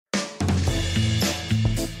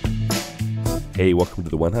Hey, welcome to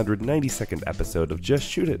the 192nd episode of Just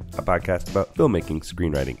Shoot It, a podcast about filmmaking,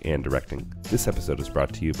 screenwriting, and directing. This episode is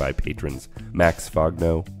brought to you by patrons Max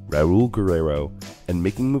Fogno, Raul Guerrero, and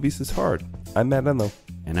Making Movies is Hard. I'm Matt Enlow.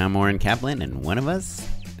 And I'm Warren Kaplan, and one of us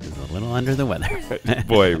is a little under the weather.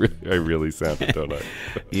 Boy, I really sound it, don't I?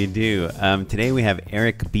 You do. Today we have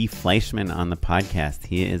Eric B Fleischman on the podcast.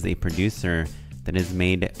 He is a producer that has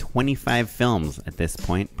made 25 films at this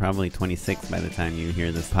point, probably 26 by the time you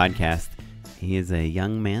hear this podcast. He is a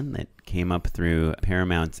young man that came up through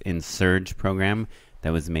Paramount's In Surge program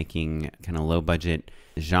that was making kind of low-budget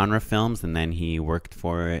genre films, and then he worked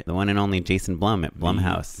for the one and only Jason Blum at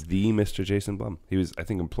Blumhouse. The Mr. Jason Blum. He was, I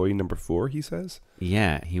think, employee number 4, he says?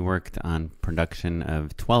 Yeah, he worked on production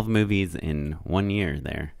of 12 movies in 1 year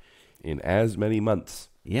there. In as many months.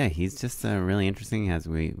 Yeah, he's just really interesting as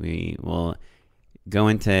we will go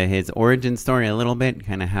into his origin story a little bit,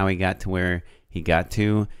 kind of how he got to where he got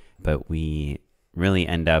to. But we really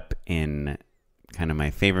end up in kind of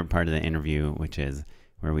my favorite part of the interview, which is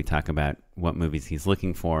where we talk about what movies he's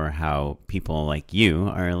looking for, how people like you,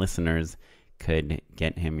 our listeners, could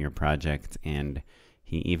get him your project. And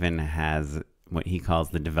he even has what he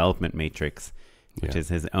calls the development matrix, which is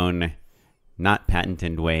his own not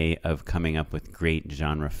patented way of coming up with great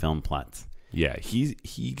genre film plots. Yeah, he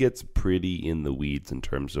gets pretty in the weeds in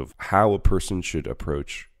terms of how a person should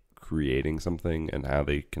approach creating something and how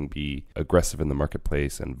they can be aggressive in the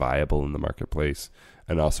marketplace and viable in the marketplace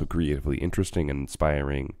and also creatively interesting and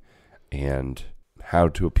inspiring, and how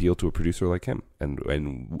to appeal to a producer like him and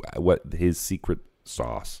what his secret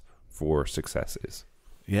sauce for success is.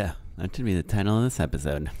 Yeah, that should be the title of this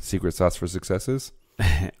episode. Secret sauce for success is?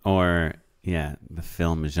 Or, yeah, the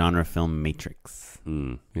genre film matrix.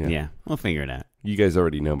 Yeah, we'll figure it out. You guys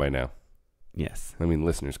already know by now. Yes. I mean,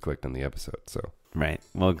 listeners clicked on the episode, so... Right.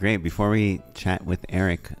 Well, great. Before we chat with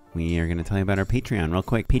Eric, we are going to tell you about our Patreon real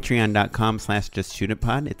quick.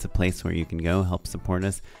 Patreon.com/JustShootItPod. It's a place where you can go, help support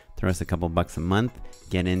us, throw us a couple bucks a month,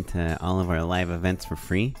 get into all of our live events for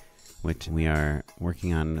free, which we are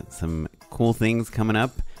working on some cool things coming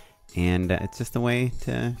up. And it's just a way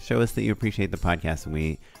to show us that you appreciate the podcast. And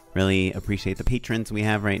we really appreciate the patrons we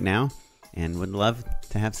have right now and would love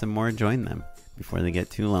to have some more join them before they get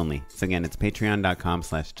too lonely. So again, it's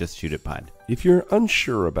patreon.com/JustShootItPod. If you're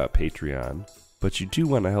unsure about Patreon, but you do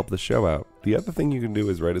want to help the show out, the other thing you can do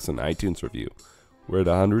is write us an iTunes review. We're at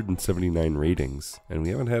 179 ratings, and we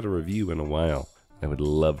haven't had a review in a while. I would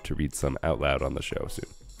love to read some out loud on the show soon.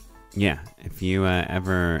 Yeah, if you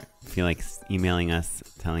ever feel like emailing us,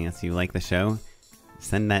 telling us you like the show,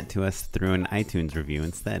 send that to us through an iTunes review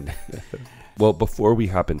instead. Well, before we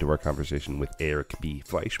hop into our conversation with Eric B.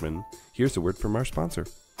 Fleischman, here's a word from our sponsor.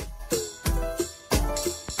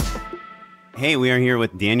 Hey, we are here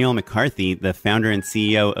with Daniel McCarthy, the founder and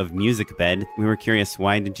CEO of MusicBed. We were curious,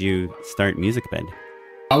 why did you start MusicBed?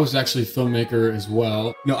 I was actually a filmmaker as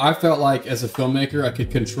well. You know, I felt like as a filmmaker, I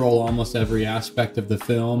could control almost every aspect of the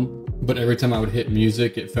film, but every time I would hit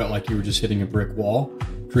music, it felt like you were just hitting a brick wall.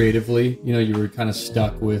 Creatively, you know, you were kind of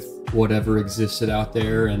stuck with whatever existed out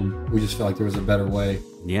there, and we just felt like there was a better way.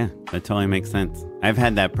 Yeah, that totally makes sense. I've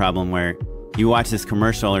had that problem where you watch this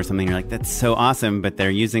commercial or something, you're like, that's so awesome, but they're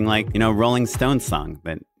using Rolling Stones song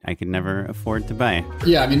that I could never afford to buy.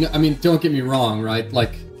 Yeah, I mean, don't get me wrong, right?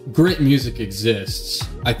 Like, great music exists.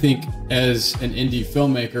 I think as an indie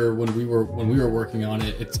filmmaker, when we were working on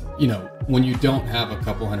it, it's, you know, when you don't have a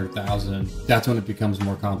couple 100,000, that's when it becomes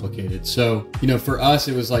more complicated. So, you know, for us,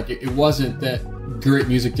 it was like, it wasn't that great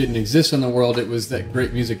music didn't exist in the world. It was that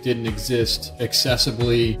great music didn't exist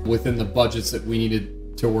accessibly within the budgets that we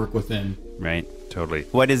needed to work within. Right. Totally.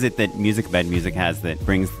 What is it that MusicBed music has that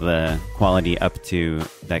brings the quality up to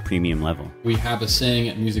that premium level? We have a saying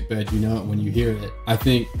at MusicBed, you know it when you hear it. I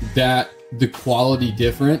think that the quality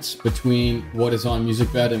difference between what is on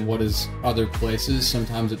MusicBed and what is other places,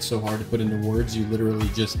 sometimes it's so hard to put into words. You literally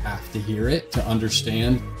just have to hear it to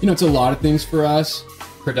understand. You know, it's a lot of things for us.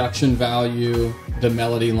 Production value, the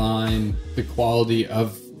melody line, the quality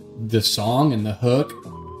of the song and the hook.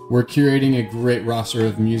 We're curating a great roster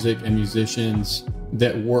of music and musicians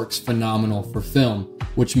that works phenomenal for film,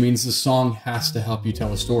 which means the song has to help you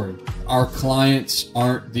tell a story. Our clients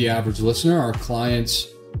aren't the average listener. Our clients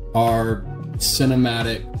are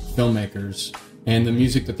cinematic filmmakers, and the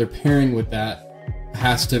music that they're pairing with that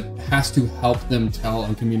has to help them tell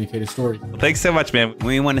and communicate a story. Well, thanks so much, man.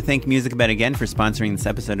 We want to thank MusicBed again for sponsoring this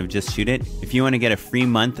episode of Just Shoot It. If you want to get a free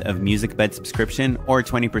month of MusicBed subscription or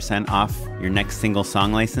 20% off your next single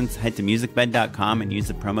song license, head to musicbed.com and use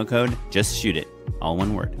the promo code Just Shoot It, all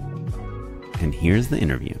one word. And here's the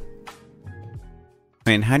interview.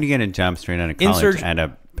 And how do you get a job straight out of college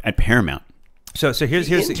at Paramount? So here's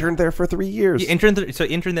He interned there for 3 years. he interned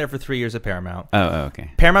there for 3 years at Paramount. Oh,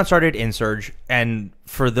 okay. Paramount started InSurge, and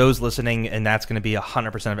for those listening, and that's going to be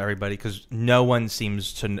 100% of everybody, because no one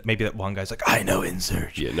seems to. Maybe that one guy's like, I know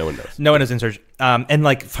InSurge. Yeah, no one knows. No one knows InSurge. And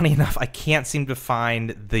like, funny enough, I can't seem to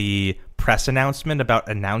find the press announcement about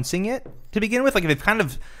announcing it to begin with. Like, they've kind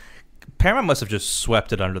of. Paramount must have just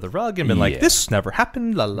swept it under the rug and been like, this never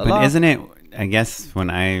happened, la la la. But isn't it, I guess when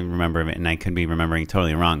I remember it, and I could be remembering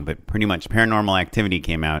totally wrong, but pretty much Paranormal Activity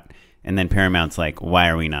came out, and then Paramount's like, why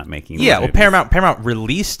are we not making these movies? Paramount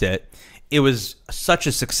released it. It was such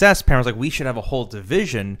a success. Paramount's like, we should have a whole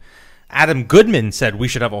division. Adam Goodman said we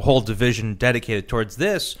should have a whole division dedicated towards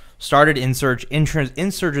this. Started InSurge.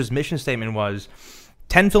 InSurge's mission statement was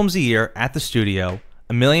 10 films a year at the studio,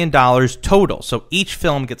 $1 million total. So each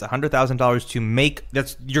film gets $100,000 to make.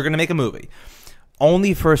 You're going to make a movie.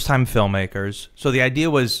 Only first-time filmmakers. So the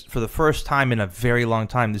idea was, for the first time in a very long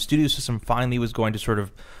time, the studio system finally was going to sort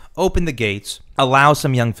of open the gates, allow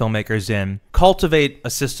some young filmmakers in, cultivate a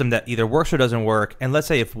system that either works or doesn't work. And let's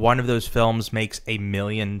say if one of those films makes $1.2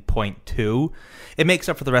 million, it makes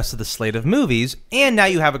up for the rest of the slate of movies. And now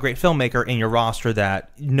you have a great filmmaker in your roster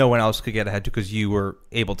that no one else could get ahead to because you were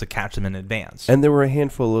able to catch them in advance. And there were a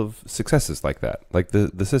handful of successes like that. Like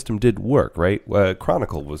the system did work, right?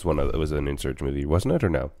 Chronicle was an InSurge movie, wasn't it, or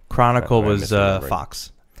no? Chronicle was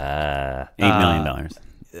Fox. $8 million.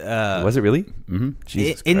 Was it really? Mm-hmm.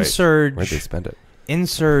 Jesus Christ. InSurge. Where'd they spend it?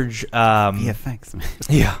 InSurge. VFX.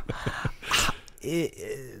 Yeah.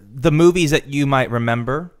 The movies that you might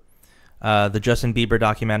remember, the Justin Bieber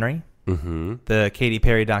documentary, the Katy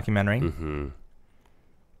Perry documentary.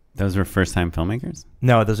 Those were first-time filmmakers?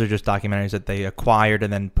 No, those are just documentaries that they acquired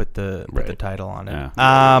and then put the title on it.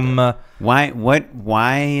 Oh.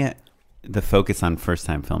 Why the focus on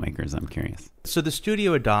first-time filmmakers? I'm curious. So the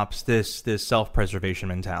studio adopts this self-preservation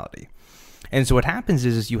mentality. And so what happens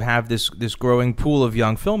is you have this growing pool of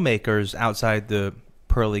young filmmakers outside the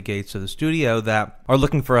pearly gates of the studio that are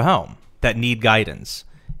looking for a home, that need guidance.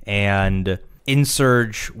 And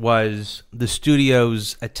InSurge was the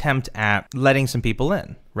studio's attempt at letting some people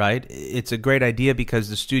in, right? It's a great idea because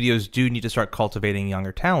the studios do need to start cultivating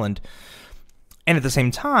younger talent. And at the same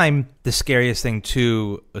time, the scariest thing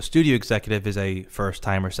to a studio executive is a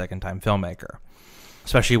first-time or second-time filmmaker,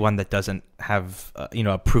 especially one that doesn't have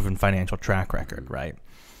a proven financial track record, right?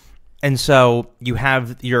 And so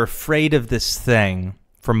you're afraid of this thing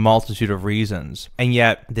for a multitude of reasons, and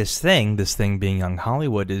yet this thing being young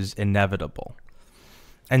Hollywood is inevitable.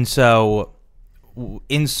 And so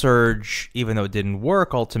InSurge, even though it didn't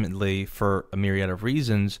work ultimately for a myriad of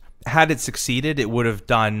reasons, had it succeeded, it would have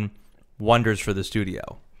done wonders for the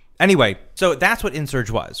studio. Anyway, so that's what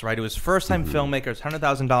InSurge was, right? It was first-time filmmakers,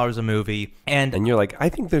 $100,000 a movie, and you're like, I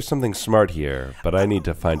think there's something smart here, but I need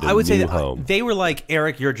to find a new home. They were like,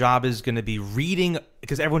 Eric, your job is going to be reading,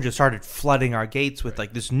 because everyone just started flooding our gates with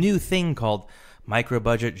like this new thing called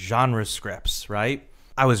micro-budget genre scripts, right?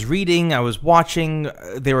 I was reading, I was watching.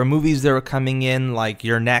 There were movies that were coming in, like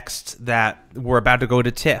You're Next, that were about to go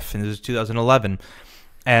to TIFF, and this is 2011.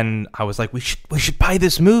 And I was like, we should buy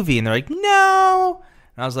this movie, and they're like, no.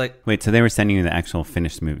 And I was like, wait, so they were sending you the actual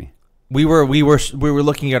finished movie? We were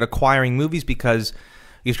looking at acquiring movies because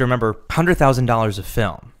you have to remember $100,000 a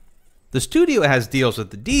film. The studio has deals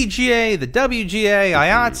with the DGA, the WGA,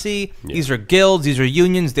 IATSE. Yeah. These are guilds, these are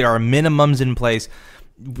unions. There are minimums in place.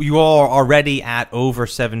 You are already at over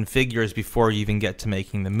 7 figures before you even get to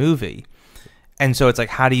making the movie. And so it's like,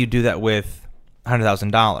 how do you do that with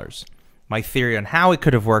 $100,000? My theory on how it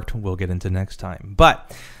could have worked, we'll get into next time.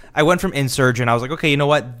 But I went from InSurge, and I was like, okay, you know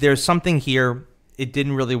what? There's something here. It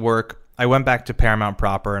didn't really work. I went back to Paramount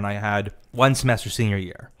proper, and I had 1 semester senior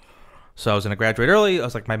year. So I was going to graduate early. I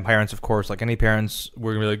was like, my parents, of course, like any parents,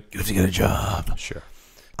 were going to be like, you have to get a job. Sure.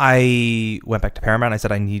 I went back to Paramount. I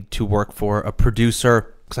said I need to work for a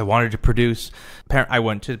producer because I wanted to produce. I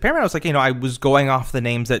went to Paramount. I was like, I was going off the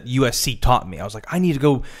names that USC taught me. I was like, I need to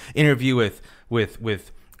go interview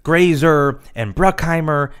with Grazer and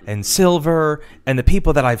Bruckheimer and Silver and the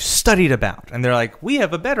people that I've studied about. And they're like, we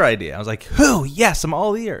have a better idea. I was like, who? Yes, I'm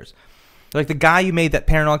all ears. They're like, the guy who made that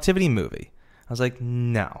Paranormal Activity movie. I was like,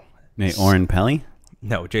 no. Wait, Oren Peli?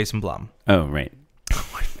 No, Jason Blum. Oh, right.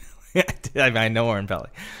 I know Oren Peli.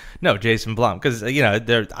 No, Jason Blum. Because,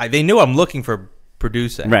 they knew I'm looking for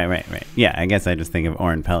producing. Right. Yeah, I guess I just think of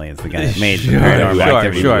Oren Peli as the guy that made Paranormal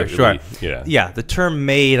Activity. Sure. Yeah, the term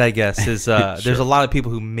made, I guess, is there's a lot of people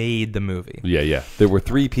who made the movie. Yeah. There were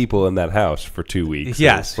 3 people in that house for 2 weeks.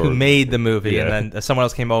 Yes, who made the movie. Yeah. And then someone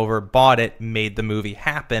else came over, bought it, made the movie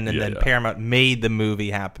happen, and then Paramount made the movie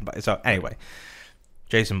happen. So anyway,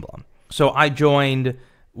 Jason Blum. So I joined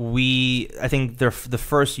I think the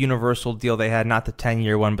first Universal deal they had, not the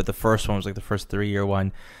 10-year one, but the first one was like the first 3-year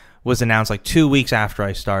one, was announced like 2 weeks after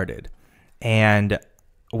I started. And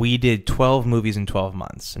we did 12 movies in 12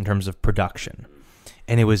 months in terms of production.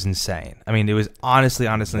 And it was insane. I mean, it was honestly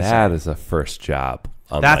insane. That is a first job.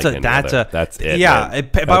 That's it. Yeah.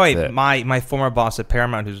 By the way, it. my former boss at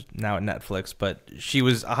Paramount, who's now at Netflix, but she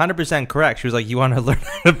was 100% correct. She was like, "You want to learn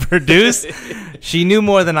how to produce?" She knew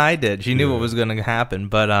more than I did. She knew what was going to happen.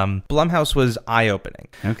 But Blumhouse was eye-opening.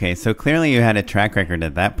 Okay, so clearly you had a track record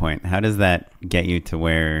at that point. How does that get you to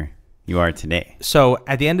where you are today? So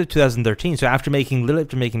at the end of 2013, so after making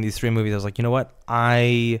these 3 movies, I was like, you know what,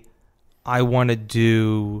 I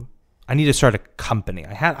need to start a company.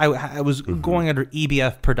 I was going under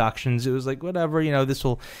EBF Productions. It was like, whatever,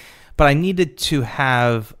 but I needed to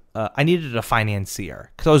have, I needed a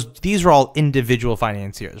financier, because these were all individual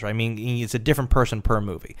financiers, right? I mean, it's a different person per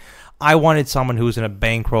movie. I wanted someone who was going to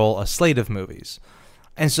bankroll a slate of movies.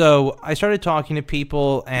 And so I started talking to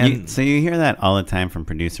people, and so you hear that all the time from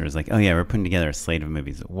producers, like, oh yeah, we're putting together a slate of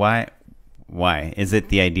movies. Why? Is it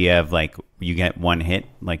the idea of like you get one hit,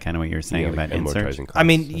 like kind of what you're saying about insert? I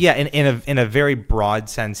mean, yeah, in a very broad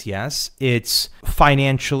sense, yes. It's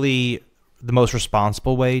financially the most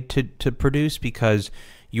responsible way to produce, because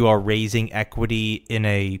you are raising equity in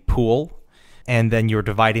a pool, and then you're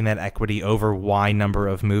dividing that equity over Y number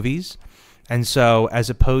of movies. And so as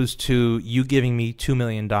opposed to you giving me $2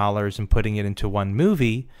 million and putting it into one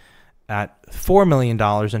movie at $4 million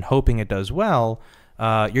and hoping it does well,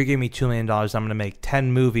 you're giving me $2 million. I'm going to make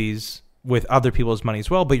 10 movies with other people's money as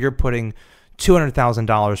well, but you're putting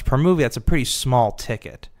 $200,000 per movie. That's a pretty small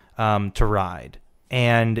ticket to ride.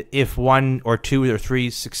 And if 1 or 2 or 3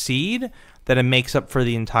 succeed, then it makes up for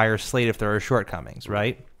the entire slate if there are shortcomings,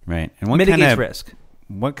 right? Right. And what mitigates risk.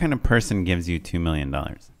 What kind of person gives you $2 million?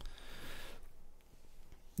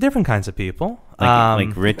 Different kinds of people.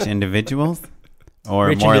 Like rich individuals?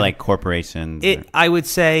 Or more like corporations? I would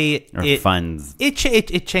say... Or funds? It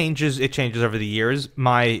changes over the years.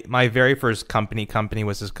 My very first company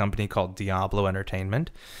was this company called Diablo Entertainment.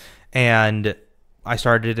 And I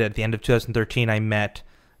started at the end of 2013. I met...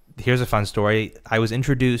 Here's a fun story. I was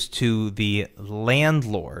introduced to the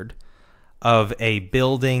landlord of a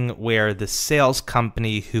building where the sales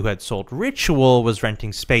company who had sold Ritual was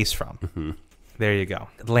renting space from. Mm-hmm. There you go.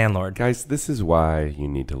 Landlord. Guys, this is why you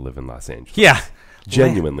need to live in Los Angeles. Yeah.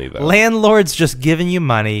 Genuinely, though. Landlords just giving you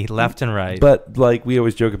money left and right. But, like, we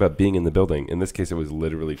always joke about being in the building. In this case, it was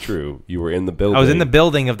literally true. You were in the building. I was in the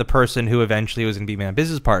building of the person who eventually was going to be my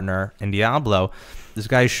business partner in Diablo. This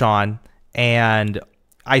guy is Sean. And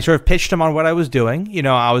I sort of pitched him on what I was doing.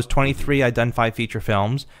 I was 23. I'd done 5 feature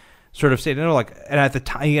films. Sort of said, and at the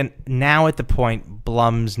time, now at the point,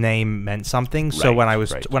 Blum's name meant something. Right, so when I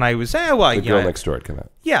was, the Girl Next Door had come out.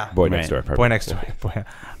 Yeah, Boy Next Door. Boy Next Door.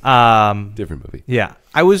 Different movie. Yeah,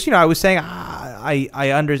 I was saying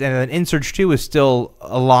I understand. And then In Search 2 was still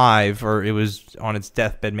alive, or it was on its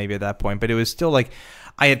deathbed maybe at that point, but it was still like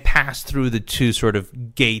I had passed through the 2 sort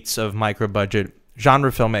of gates of micro budget genre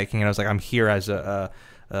filmmaking, and I was like, I'm here as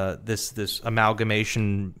this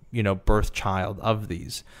amalgamation, birth child of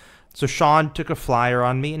these. So Sean took a flyer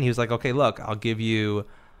on me, and he was like, okay, look, I'll give you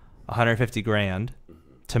 $150,000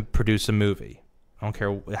 to produce a movie. I don't care.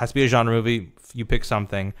 It has to be a genre movie. You pick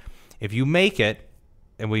something. If you make it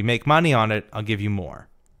and we make money on it, I'll give you more.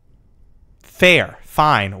 Fair.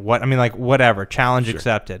 Fine. Whatever. Challenge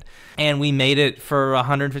accepted. And we made it for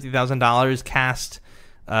 $150,000, cast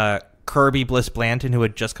Kirby Bliss Blanton, who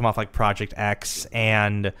had just come off like Project X,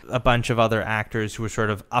 and a bunch of other actors who were sort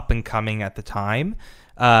of up and coming at the time.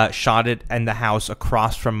 Shot it in the house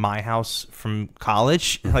across from my house from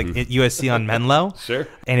college, like at USC on Menlo. Sure.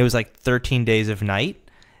 And it was like 13 days of night,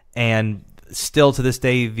 and still to this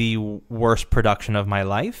day the worst production of my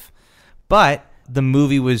life. But the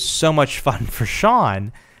movie was so much fun for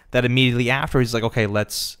Sean that immediately after he's like, okay,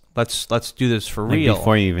 let's do this for real.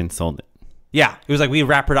 Before you even sold it. Yeah, it was like we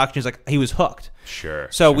wrapped production. He's like, he was hooked.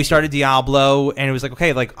 Sure. So we started Diablo, and it was like,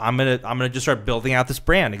 okay, like I'm gonna just start building out this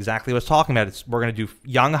brand. Exactly what I was talking about. We're gonna do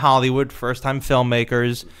young Hollywood, first time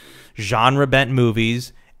filmmakers, genre bent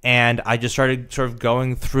movies, and I just started sort of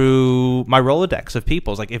going through my Rolodex of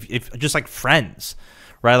people. It's like if just like friends,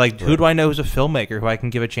 right? Like who do I know who's a filmmaker who I can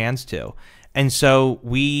give a chance to? And so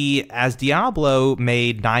we, as Diablo,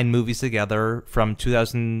 made 9 movies together from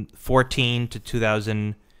 2014 to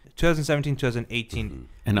 2017, 2018.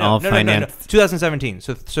 And all financed? No. 2017.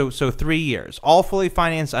 So 3 years. All fully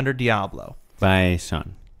financed under Diablo. By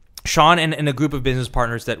Sean. Sean and a group of business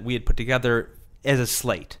partners that we had put together as a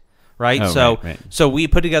slate, right? Oh, right. So we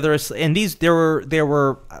put together and there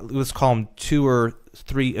were let's call them 2 or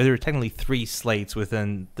 3. There were technically 3 slates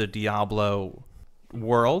within the Diablo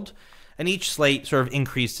world, and each slate sort of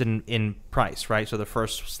increased in price, right? So the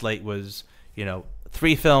first slate was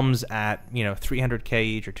 3 films at 300K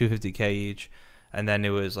each or 250K each, and then it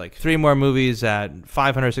was like 3 more movies at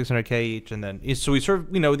 500, 600K each, and then so we sort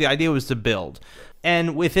of the idea was to build.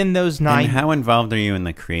 And within those 9, And how involved are you in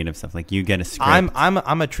the creative stuff? Like you get a script.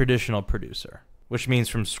 I'm a traditional producer, which means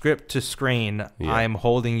from script to screen, I'm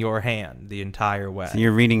holding your hand the entire way. So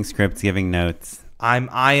you're reading scripts, giving notes.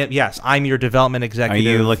 Yes, I'm your development executive.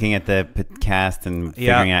 Are you looking at the cast and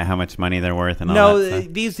figuring out how much money they're worth and all that stuff?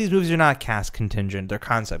 No, these movies are not cast contingent; they're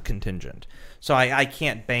concept contingent. So I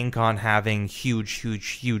can't bank on having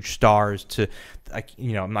huge stars to,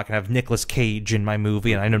 I'm not gonna have Nicolas Cage in my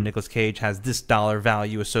movie, and I know Nicolas Cage has this dollar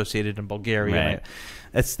value associated in Bulgaria.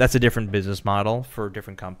 Right. That's a different business model for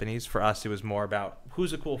different companies. For us, it was more about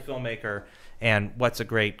who's a cool filmmaker and what's a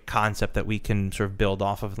great concept that we can sort of build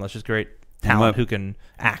off of, and let's just great talent who can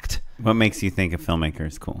act. What makes you think a filmmaker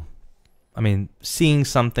is cool? I mean, seeing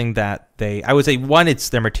something that I would say, one, it's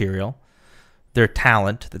their material, their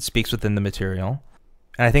talent that speaks within the material,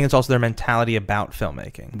 and I think it's also their mentality about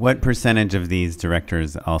filmmaking. What percentage of these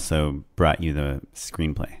directors also brought you the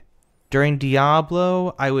screenplay? During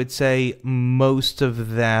Diablo, I would say most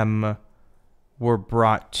of them were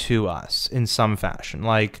brought to us in some fashion.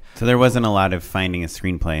 So there wasn't a lot of finding a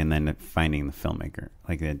screenplay and then finding the filmmaker.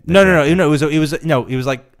 No. It was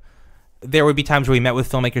like there would be times where we met with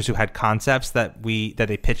filmmakers who had concepts that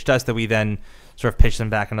they pitched us, that we then sort of pitched them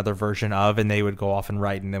back another version of, and they would go off and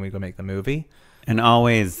write, and then we go make the movie. And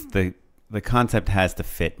always the concept has to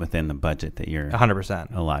fit within the budget that you're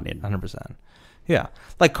 100% allotted. 100%. Yeah.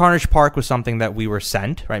 Like Carnage Park was something that we were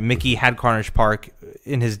sent, right? Mickey had Carnage Park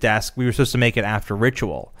in his desk. We were supposed to make it after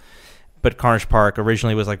Ritual. But Carnage Park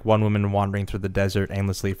originally was like one woman wandering through the desert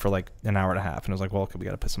aimlessly for like an hour and a half. And I was like, well, we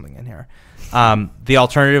got to put something in here. The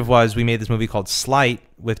alternative was we made this movie called Slight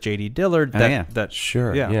with J.D. Dillard.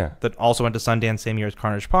 That also went to Sundance same year as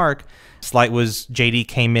Carnage Park. Slight was J.D.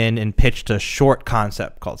 came in and pitched a short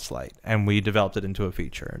concept called Slight. And we developed it into a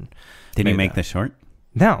feature. And did you make the short?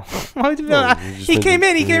 No. He came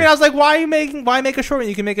in. I was like, why make a short when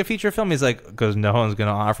you can make a feature film? He's like, because no one's going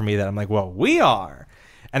to offer me that. I'm like, well, we are.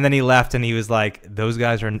 And then he left, and he was like, those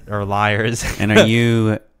guys are liars. And are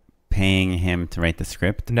you paying him to write the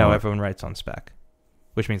script? No, everyone writes on spec,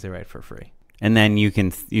 which means they write for free. And then you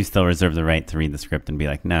still reserve the right to read the script and be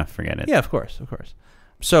like, no, forget it. Yeah, of course.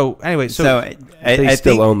 So anyway, I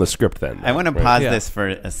still own the script then. I want to pause this for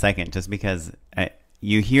a second, just because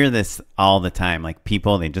you hear this all the time. Like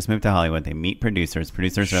people, they just moved to Hollywood. They meet producers.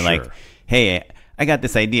 Producers are like, hey, I got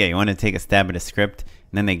this idea. You want to take a stab at a script?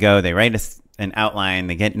 And then they go, they write an outline,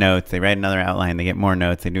 they get notes, they write another outline, they get more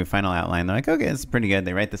notes, they do a final outline. They're like, okay, this is pretty good.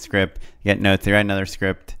 They write the script, get notes, they write another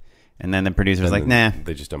script. And then the producer's like, nah.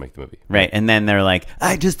 They just don't make the movie. Right. And then they're like,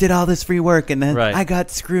 I just did all this free work, and then I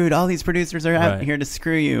got screwed. All these producers are out here to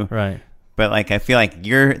screw you. Right. But like, I feel like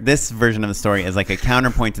this version of the story is like a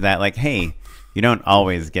counterpoint to that. Like, hey, you don't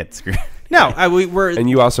always get screwed. No, and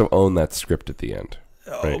you also own that script at the end.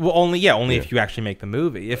 Right. Well, only if you actually make the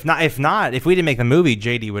movie. If if we didn't make the movie,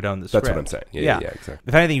 JD would own the script. That's what I'm saying. Yeah, exactly.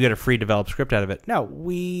 If anything, you get a free developed script out of it. No,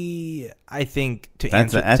 I think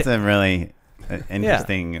that's a really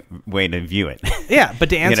interesting way to view it. Yeah, but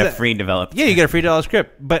to answer, you get a free developed. Yeah, you get a free developed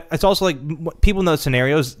script, but it's also like people in those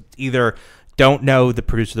scenarios either don't know the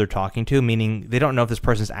producer they're talking to, meaning they don't know if this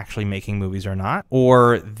person's actually making movies or not,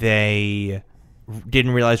 or they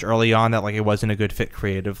didn't realize early on that like it wasn't a good fit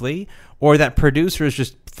creatively, or that producer is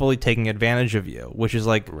just fully taking advantage of you, which is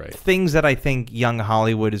like things that I think young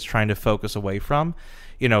Hollywood is trying to focus away from.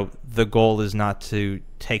 The goal is not to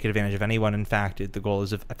take advantage of anyone. In fact, the goal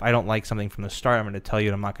is if I don't like something from the start, I'm going to tell you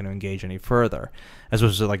and I'm not going to engage any further. As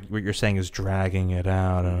opposed to like what you're saying is dragging it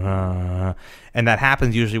out. And that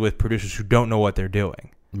happens usually with producers who don't know what they're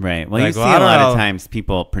doing. Right. Well, you see a lot of times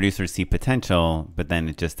producers see potential, but then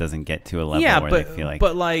it just doesn't get to a level where they feel like.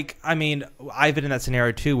 But like, I mean, I've been in that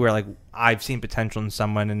scenario too, where like I've seen potential in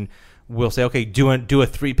someone, and we'll say, okay, do a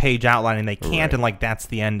 3-page outline, and they can't, and like that's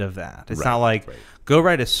the end of that. It's not like go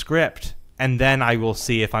write a script, and then I will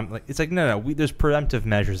see if I'm like. It's like no. There's preemptive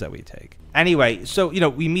measures that we take. Anyway, so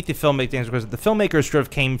we meet the filmmakers because the filmmakers sort of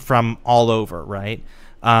came from all over, right?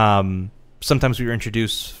 Sometimes we were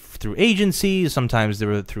introduced through agencies, sometimes they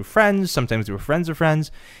were through friends, sometimes they were friends of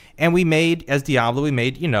friends, and we made, as Diablo,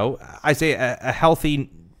 I say a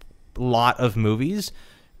healthy lot of movies.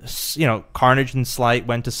 Carnage and Slight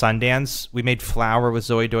went to Sundance. We made Flower with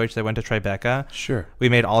Zoe Deutsch that went to Tribeca. Sure. We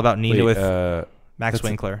made All About Nina with Max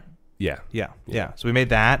Winkler. Yeah. So we made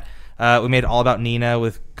that. We made All About Nina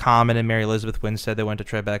with Common and Mary Elizabeth Winstead. They went to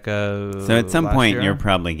Tribeca. So at some last point, year. you're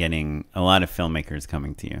probably getting a lot of filmmakers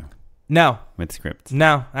coming to you No, with scripts.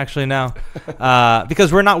 no, actually no,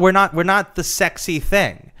 because we're not the sexy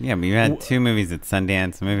thing. Yeah, but you had 2 movies at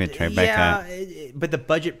Sundance, a movie at Tribeca. Yeah, but the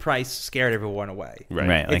budget price scared everyone away.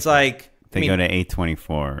 Right. It's like they go to A24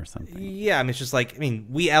 or something. Yeah, I mean, it's just like,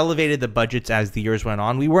 we elevated the budgets as the years went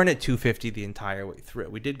on. We weren't at $250 the entire way through.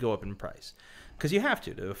 We did go up in price because you have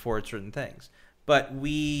to afford certain things. But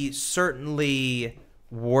we certainly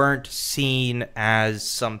weren't seen as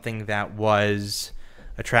something that was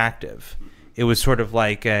attractive. It was sort of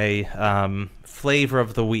like a flavor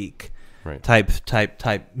of the week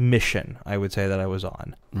type mission, I would say, that I was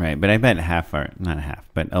on. Right, but I bet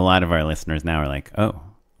but a lot of our listeners now are like, oh,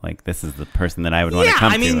 like this is the person that I would want to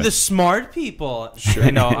come to. Yeah, I mean, the smart people,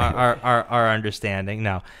 are understanding.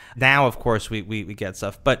 Now, of course, we get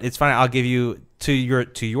stuff, but it's fine. I'll give you to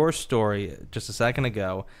your story just a second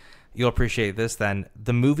ago. You'll appreciate this. Then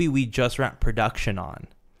the movie we just wrapped production on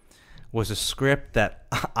was a script that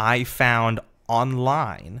I found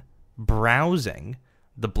online browsing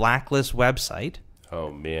the Blacklist website.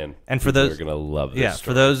 Oh man! And for those, you're gonna love this. Yeah, story.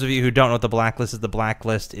 for those of you who don't know what the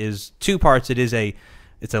Blacklist is 2 parts.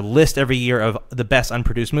 It's a list every year of the best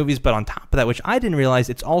unproduced movies, but on top of that, which I didn't realize,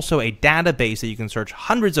 it's also a database that you can search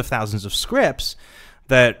hundreds of thousands of scripts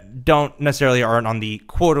that don't necessarily aren't on the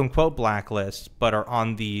quote-unquote blacklist, but are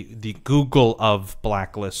on the Google of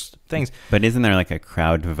blacklist things. But isn't there like a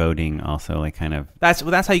crowd voting also, like kind of? That's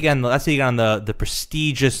how you get on the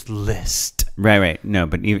prestigious list. Right. No,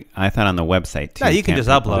 but I thought on the website too. No, you can just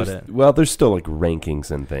upload it. Well, there's still like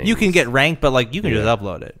rankings and things. You can get ranked, but like you can just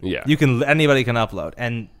upload it. Yeah. Anybody can upload.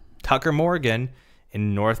 And Tucker Morgan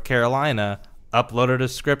in North Carolina uploaded a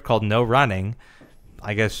script called No Running,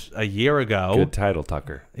 I guess a year ago. Good title,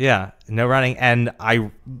 Tucker. Yeah, No Running. And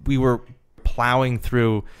we were plowing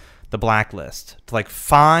through the blacklist to like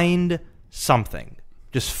find something.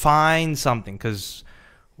 Just find something, because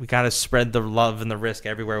we got to spread the love and the risk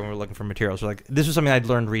everywhere when we're looking for materials. So like, this was something I'd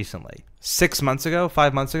learned recently. 5 months ago,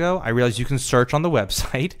 I realized you can search on the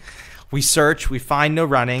website. We search, we find No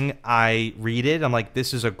Running. I read it. I'm like,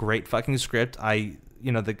 this is a great fucking script.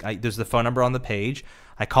 There's the phone number on the page.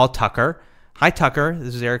 I call Tucker. Hi, Tucker.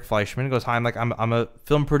 This is Eric Fleischman. He goes, hi. I'm like, I'm a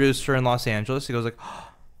film producer in Los Angeles. He goes like, oh,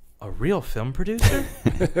 a real film producer?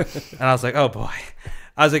 And I was like, oh boy.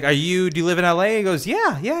 I was like, do you live in LA? He goes,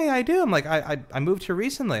 yeah, I do. I'm like, I moved here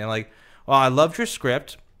recently. I'm like, well, I loved your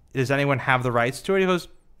script. Does anyone have the rights to it? He goes,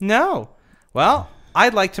 no. Well,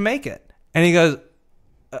 I'd like to make it. And he goes,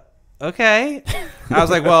 okay. I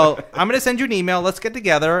was like, well, I'm going to send you an email. Let's get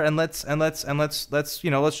together and let's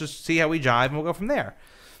just see how we jive, and we'll go from there.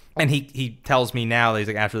 And he tells me now that he's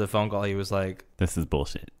like, after the phone call, he was like, this is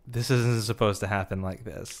bullshit. This isn't supposed to happen like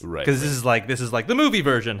this. Right. Because this is like the movie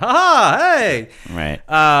version. Ha ha, hey. Right.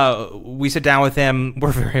 We sit down with him.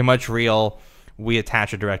 We're very much real. We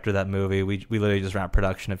attach a director to that movie. We literally just wrapped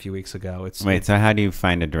production a few weeks ago. So how do you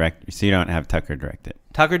find a director? So you don't have Tucker direct it?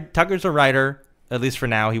 Tucker's a writer, at least for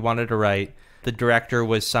now. He wanted to write. The director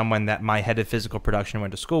was someone that my head of physical production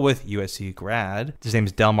went to school with, USC grad. His name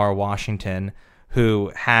is Delmar Washington,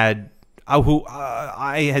 who I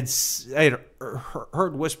had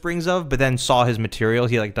heard whisperings of, but then saw his material.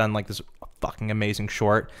 He done this fucking amazing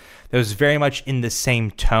short that was very much in the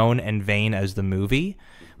same tone and vein as the movie,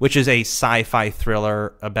 which is a sci-fi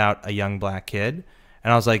thriller about a young black kid.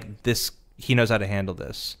 And I was like, he knows how to handle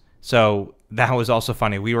this. So that was also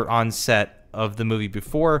funny. We were on set of the movie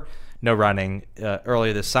before No Running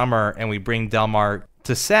earlier this summer, and we bring Delmar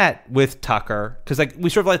to set with Tucker, because we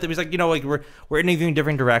sort of he's like, we're interviewing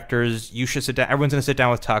different directors. You should sit down. Everyone's gonna sit down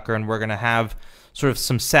with Tucker, and we're gonna have sort of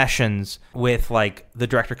some sessions with the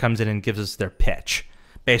director comes in and gives us their pitch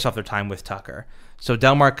based off their time with Tucker. So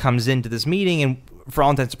Delmar comes into this meeting, and for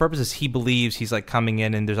all intents and purposes, he believes he's coming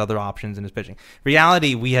in and there's other options in his pitching.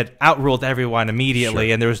 Reality, we had outruled everyone immediately,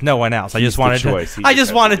 sure, and there was no one else. I just wanted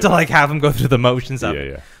to have him go through the motions of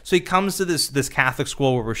it. Yeah. So he comes to this Catholic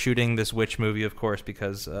school where we're shooting this witch movie, of course,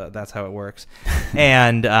 because that's how it works.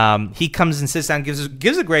 And he comes and sits down,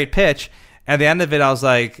 gives a great pitch. At the end of it, I was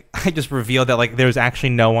like, I just revealed that there's actually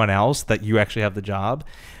no one else, that you actually have the job.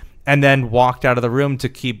 And then walked out of the room to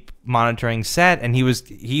keep monitoring set, and he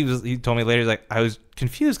told me later, he's like, I was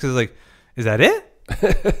confused because like, is that it?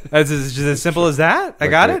 It's just as simple as that? I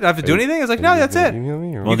got it? I don't have to do anything? I was like, no, that's it.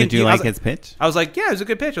 Well, did you like his pitch? I was like, yeah, it was a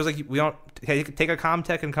good pitch. I was like, we don't take a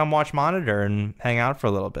Comtech and come watch Monitor and hang out for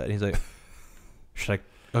a little bit. He's like,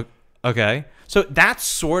 okay. So that's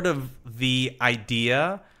sort of the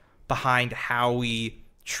idea behind how we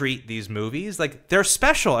treat these movies. Like, they're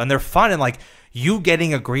special and they're fun, and like you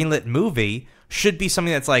getting a greenlit movie should be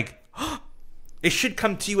something that's like it should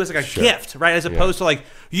come to you as like a gift, right? As opposed to like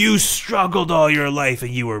you struggled all your life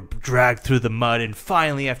and you were dragged through the mud, and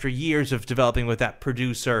finally after years of developing with that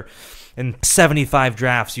producer and 75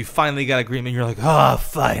 drafts, you finally got agreement. You're like, oh,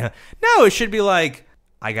 fine. No, it should be like,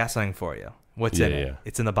 I got something for you. What's in it?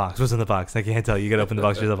 It's in the box. What's in the box? I can't tell you. You gotta open the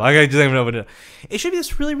box yourself. I just haven't opened it. It should be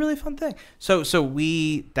this really, really fun thing. So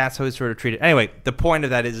that's how we sort of treat it. Anyway, the point of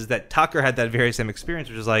that is that Tucker had that very same experience,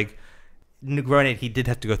 which is like, granted, he did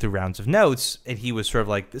have to go through rounds of notes, and he was sort of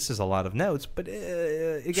like, this is a lot of notes, but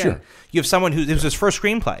again, you have someone who, it was his first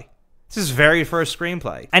screenplay. It's his very first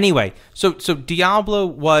screenplay. Anyway, so Diablo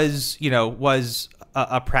was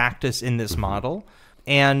a practice in this model,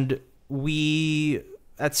 and we,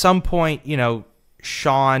 at some point,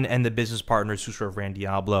 Sean and the business partners who sort of ran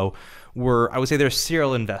Diablo were, I would say, they're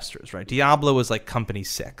serial investors, right? Diablo was like company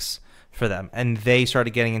 6 for them, and they started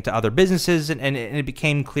getting into other businesses, and it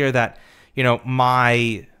became clear that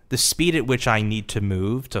the speed at which I need to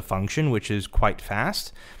move to function, which is quite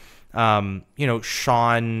fast.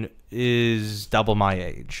 Sean is double my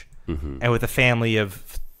age, and with a family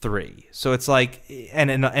of 3, so it's like,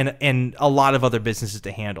 and a lot of other businesses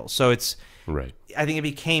to handle. So it's right. I think it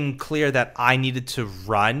became clear that I needed to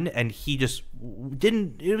run, and he just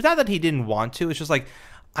didn't. It was not that he didn't want to. It's just like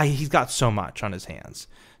he's got so much on his hands.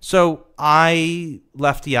 So I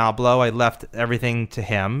left Diablo. I left everything to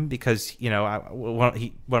him because, what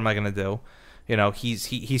am I going to do?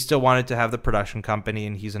 He still wanted to have the production company,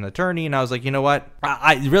 and he's an attorney. And I was like, you know what?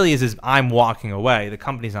 It really is I'm walking away. The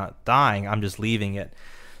company's not dying. I'm just leaving it.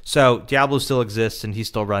 So Diablo still exists, and he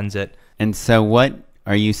still runs it. And so what,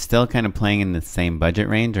 are you still kind of playing in the same budget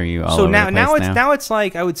range? Or are you all over the place now? Now it's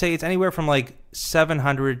like, I would say it's anywhere from like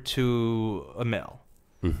 700 to $1 million.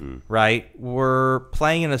 Right, we're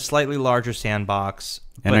playing in a slightly larger sandbox.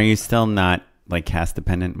 And are you still not like cast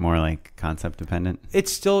dependent, more like concept dependent?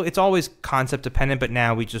 It's always concept dependent, but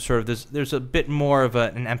now we just sort of there's a bit more of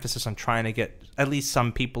an emphasis on trying to get at least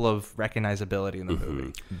some people of recognizability in the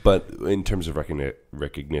movie. But in terms of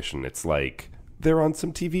recognition, it's like they're on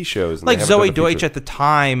some TV shows. And like Zoe Deutsch at the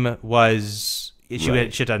time was she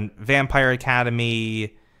had done Vampire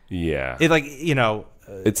Academy. Yeah,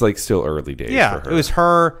 it's like still early days. Yeah, for her. It was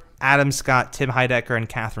her, Adam Scott, Tim Heidecker, and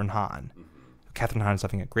Kathryn Hahn. Kathryn Hahn is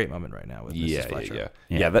having a great moment right now with Mrs. Fletcher.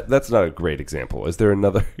 Yeah. That's not a great example. Is there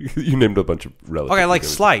another? You named a bunch of relatives. Okay, like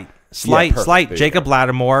Slight, Jacob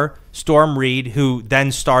Lattimore, Storm Reed, who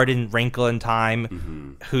then starred in Wrinkle in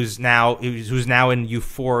Time, who's now in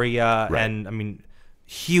Euphoria, and I mean,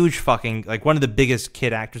 huge fucking, like, one of the biggest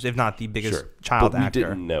kid actors, if not the biggest child actor. But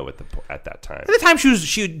we didn't know at that time. At the time,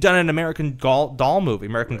 she'd done an American doll movie,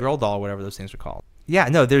 American Girl doll, whatever those things are called. Yeah,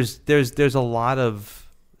 no, there's a lot of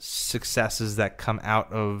successes that come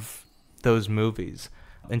out of those movies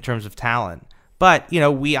in terms of talent. But,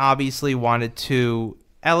 we obviously wanted to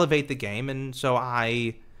elevate the game, and so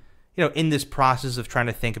I, in this process of trying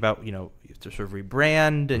to think about, you have to sort of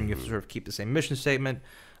rebrand, and you have to sort of keep the same mission statement,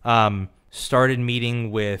 started meeting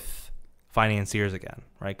with financiers again,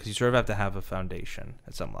 right? Because you sort of have to have a foundation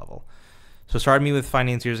at some level. So started meeting with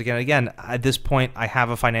financiers again. Again, at this point, I have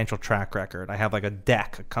a financial track record. I have like a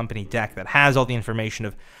company deck that has all the information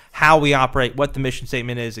of how we operate, what the mission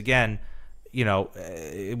statement is. Again,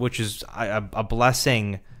 which is a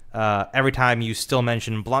blessing. Every time you still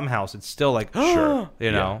mention Blumhouse, it's still like, and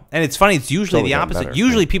it's funny. It's usually the opposite.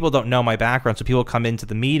 Usually people don't know my background, so people come into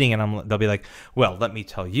the meeting and they'll be like, well, let me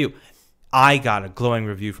tell you, I got a glowing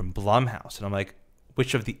review from Blumhouse, and I'm like,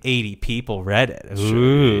 which of the 80 people read it?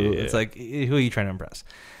 Ooh, it's like, who are you trying to impress?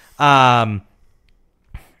 All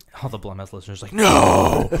the Blumhouse listeners are like,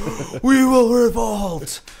 no, we will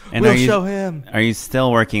revolt. And we'll show him. Are you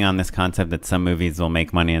still working on this concept that some movies will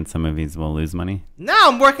make money and some movies will lose money? No,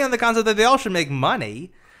 I'm working on the concept that they all should make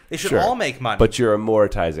money. They should all make money. But you're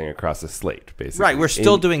amortizing across a slate, basically. Right, we're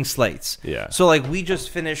still doing slates. Yeah. So, like, we just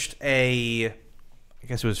finished I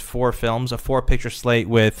guess it was 4 films, a 4-picture slate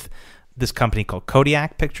with this company called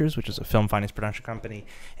Kodiak Pictures, which is a film finance production company,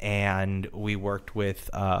 and we worked with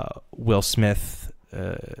Will Smith's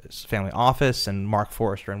family office, and Mark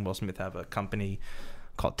Forrester and Will Smith have a company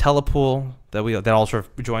called Telepool that all sort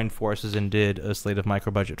of joined forces and did a slate of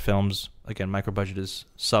micro-budget films. Again, micro-budget is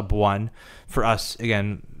sub 1. For us,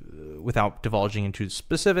 again, without divulging into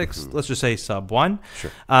specifics, let's just say sub 1.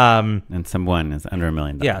 Sure. And sub 1 is under $1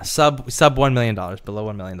 million. Yeah, sub $1 million,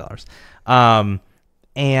 below $1 million.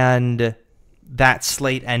 And that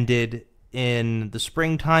slate ended in the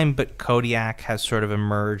springtime, but Kodiak has sort of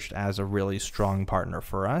emerged as a really strong partner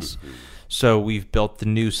for us. So we've built the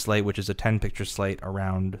new slate, which is a 10-picture slate,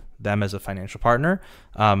 around them as a financial partner.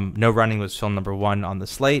 No Running was film number 1 on the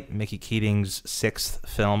slate. Mickey Keating's 6th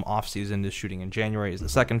film, Off-Season, is shooting in January, is the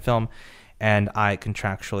 2nd film. And I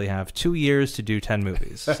contractually have 2 years to do 10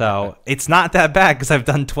 movies. So it's not that bad because I've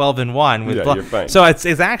done 12 in one. You're fine. So it's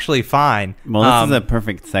actually fine. Well, this is a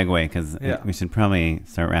perfect segue because we should probably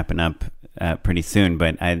start wrapping up pretty soon.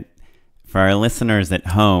 But for our listeners at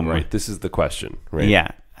home. Right, this is the question, right? Yeah.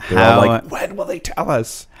 They're all like, when will they tell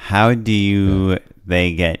us? How do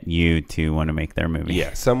they get you to want to make their movie?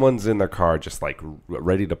 Yeah, someone's in their car just like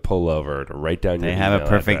ready to pull over to write down your They have a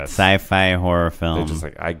perfect sci-fi horror film. They're just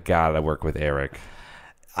like, I gotta work with Eric.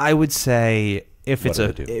 I would say if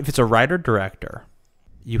it's a writer-director,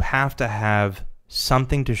 you have to have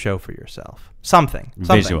something to show for yourself. Something.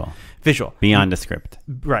 Visual. Beyond a script.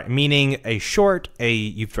 Right, meaning a short,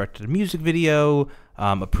 you've directed a music video,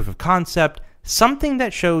 a proof of concept, something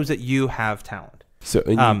that shows that you have talent. So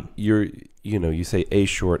you say a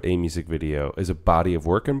short, a music video. Is a body of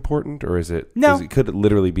work important, or is it? No. Could it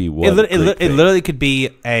literally be one? It literally could be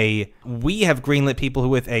we have greenlit people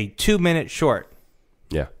with a 2-minute short.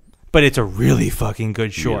 Yeah. But it's a really fucking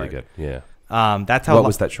good short. Really good. Yeah. That's how. What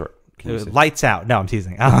was that short? Lights Out. No, I'm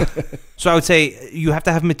teasing. So I would say you have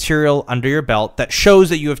to have material under your belt that shows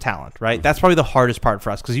that you have talent, right? That's probably the hardest part for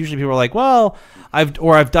us, because usually people are like, well,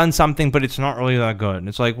 I've done something, but it's not really that good. And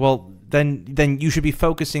it's like, well, then you should be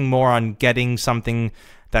focusing more on getting something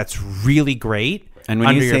that's really great. And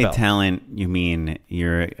when you say talent, you mean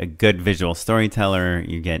you're a good visual storyteller,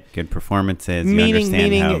 you get good performances,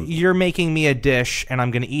 meaning you're making me a dish, and I'm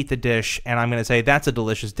going to eat the dish, and I'm going to say, that's a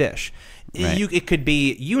delicious dish. Right. It could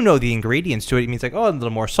be, the ingredients to it. It means like, a little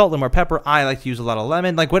more salt, a little more pepper. I like to use a lot of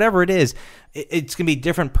lemon. Like, whatever it is, it's going to be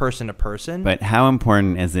different person to person. But how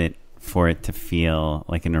important is it for it to feel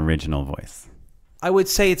like an original voice? I would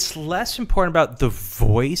say it's less important about the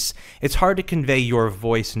voice. It's hard to convey your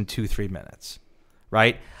voice in 2-3 minutes.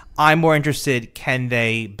 Right? I'm more interested, can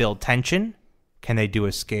they build tension? Can they do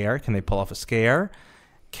a scare? Can they pull off a scare?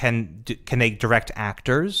 Can they direct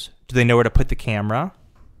actors? Do they know where to put the camera?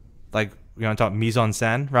 Like, I'm talking mise en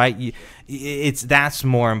scène, right? That's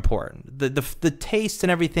more important. The taste and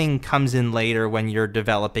everything comes in later when you're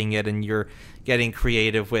developing it and you're getting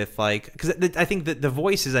creative with, like, because I think that the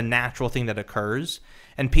voice is a natural thing that occurs,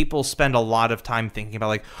 and people spend a lot of time thinking about,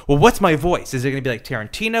 like, well, what's my voice? Is it going to be like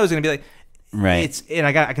Tarantino? Is it going to be like... Right.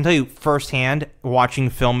 I can tell you firsthand, watching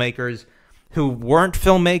filmmakers who weren't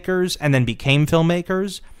filmmakers and then became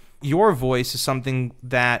filmmakers, your voice is something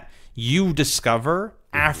that you discover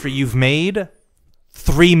after you've made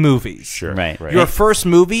 3 movies. Sure. Right. Your first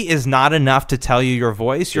movie is not enough to tell you your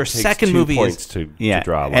voice. Your second movie is to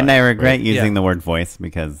draw a line. And I regret using the word voice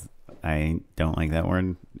because I don't like that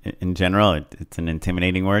word in general. It's an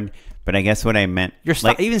intimidating word. But I guess what I meant...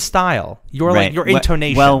 even style. Your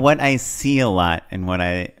intonation. What I see a lot, and what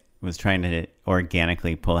I was trying to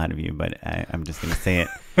organically pull out of you, but I'm just going to say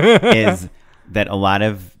it, is that a lot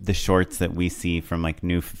of the shorts that we see from like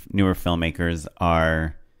newer filmmakers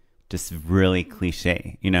are just really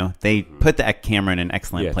cliche. They put the camera in an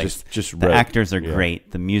excellent place. The actors are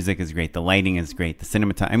great. The music is great. The lighting is great. The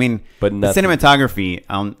cinematography. The cinematography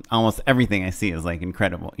on almost everything I see is like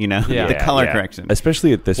incredible. The color correction,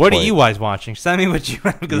 especially at this. What point. are you guys watching? Send me what you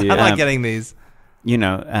have, because I'm not getting these.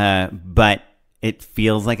 But it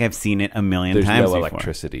feels like I've seen it a million times There's no before.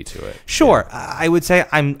 electricity to it. Sure. I would say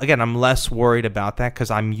I'm less worried about that because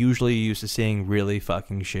I'm usually used to seeing really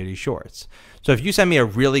fucking shitty shorts. So if you send me a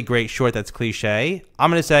really great short that's cliche,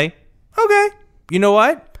 I'm going to say, okay, you know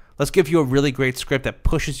what? Let's give you a really great script that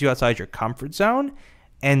pushes you outside your comfort zone,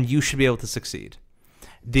 and you should be able to succeed.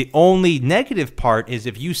 The only negative part is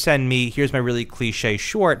if you send me, here's my really cliche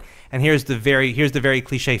short, and here's the very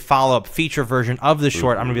cliche follow-up feature version of the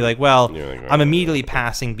short, I'm going to be like, well, I'm immediately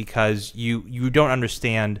passing because you don't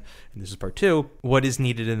understand, and this is part 2, what is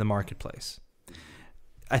needed in the marketplace.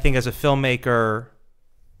 I think as a filmmaker,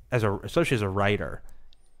 especially as a writer,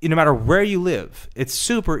 no matter where you live, it's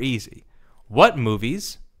super easy. What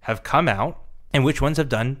movies have come out and which ones have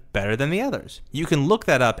done better than the others? You can look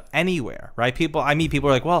that up anywhere, right? I meet people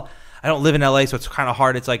who are like, well, I don't live in LA, so it's kind of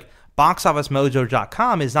hard. It's like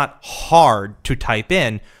boxofficemojo.com is not hard to type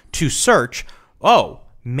in to search,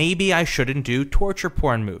 maybe I shouldn't do torture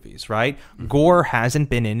porn movies, right? Gore hasn't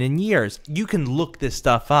been in years. You can look this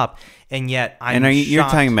stuff up, and yet I'm And you're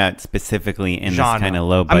shocked. talking about specifically in Genre. this kind of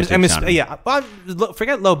low budget genre. Yeah, well,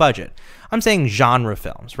 forget low budget. I'm saying genre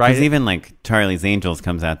films, right? Because even like Charlie's Angels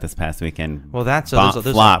comes out this past weekend. Well, there's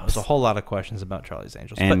flops. a whole lot of questions about Charlie's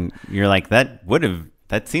Angels. And you're like, that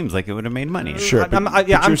seems like it would have made money. Sure, I'm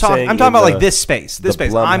but talking about like this space. This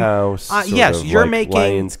space. Blumhouse, yes, you're making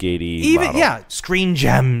Lionsgate-y model. Screen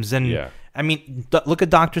Gems and. Yeah. I mean, look at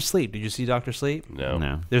Dr. Sleep. Did you see Dr. Sleep?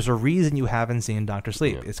 No. There's a reason you haven't seen Dr.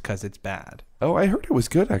 Sleep. It's because it's bad. Oh, I heard it was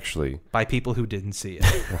good, actually. By people who didn't see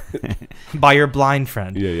it. By your blind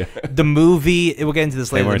friend. Yeah. The movie, we'll get into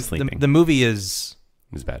this later. They were sleeping. The movie is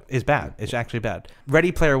bad. Is bad. It's actually bad.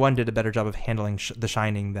 Ready Player One did a better job of handling The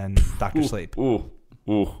Shining than Dr. Sleep. Ooh.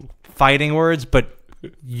 Fighting words, but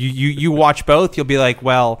you watch both, you'll be like,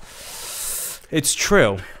 well, it's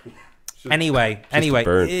true. Anyway,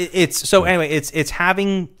 it's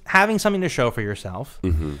having something to show for yourself.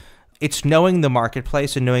 Mm-hmm. It's knowing the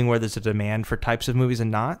marketplace and knowing where there's a demand for types of movies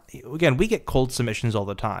and not. Again, we get cold submissions all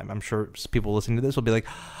the time. I'm sure people listening to this will be like,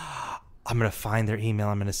 I'm going to find their email.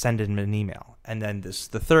 I'm going to send them an email. And then the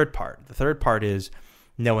third part. The third part is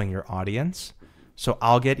knowing your audience. So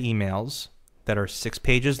I'll get emails that are 6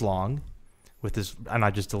 pages long with this, and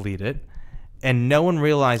I just delete it. And no one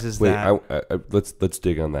realizes that. Wait, let's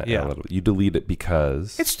dig on that a little. You delete it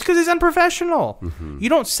because it's unprofessional. Mm-hmm. You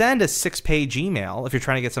don't send a 6-page email if you're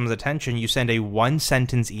trying to get someone's attention. You send a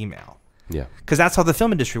 1-sentence email. Yeah, because that's how the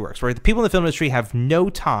film industry works, right? The people in the film industry have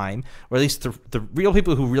no time, or at least the real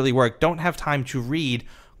people who really work don't have time to read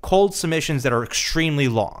cold submissions that are extremely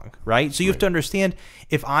long, right? So you have to understand,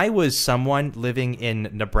 if I was someone living in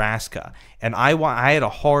Nebraska and I had a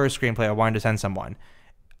horror screenplay I wanted to send someone,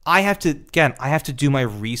 I have to do my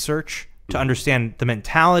research to understand the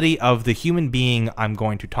mentality of the human being I'm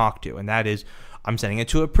going to talk to. And that is, I'm sending it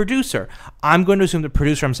to a producer. I'm going to assume the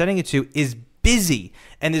producer I'm sending it to is busy,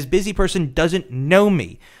 and this busy person doesn't know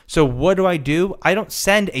me. So what do? I don't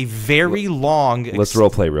send a very long... Let's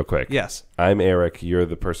role play real quick. Yes. I'm Eric. You're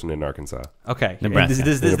the person in Arkansas. Okay. Nebraska.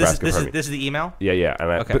 This is the email? Yeah.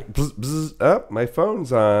 And Okay. My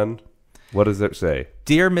phone's on. What does it say?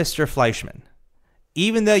 Dear Mr. Fleischman,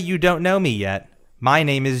 even though you don't know me yet, my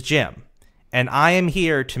name is Jim, and I am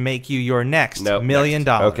here to make you your next $1 million.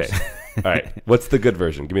 Okay. All right. What's the good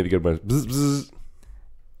version? Give me the good one.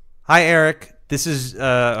 Hi, Eric. This is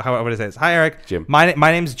what is this? Hi, Eric. Jim. My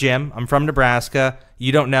name's Jim. I'm from Nebraska.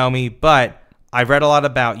 You don't know me, but I've read a lot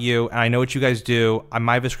about you, and I know what you guys do. I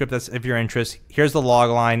might have a script that's of your interest. Here's the log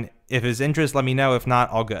line. If it's interest, let me know. If not,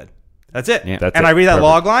 all good. That's it. Yeah. I read that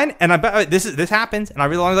log line, and this happens, and I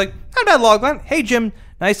read the log line, like, not a bad log line. Hey, Jim,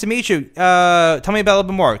 nice to meet you. Tell me about it a little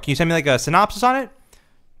bit more. Can you send me like a synopsis on it?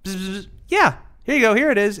 Bzz, bzz, bzz. Yeah. Here you go.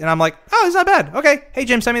 Here it is. And I'm like, oh, it's not bad. Okay. Hey,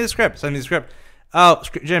 Jim, send me the script. Oh,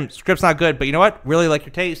 Jim, script's not good, but you know what? Really like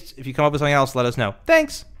your taste. If you come up with something else, let us know.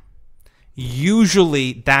 Thanks.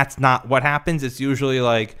 Usually, that's not what happens. It's usually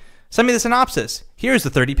like, send me the synopsis. Here's the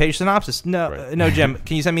 30-page synopsis. No, Jim,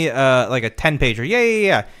 can you send me like a 10-pager?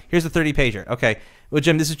 Yeah. Here's the 30-pager. Okay. Well,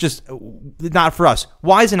 Jim, this is just not for us.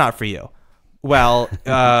 Why is it not for you? Well,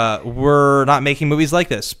 we're not making movies like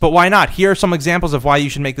this. But why not? Here are some examples of why you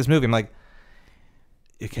should make this movie. I'm like,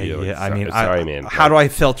 okay, sorry, man. How do I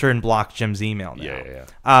filter and block Jim's email now?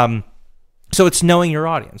 Yeah. So it's knowing your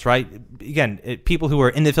audience, right? Again, people who are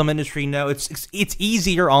in the film industry know it's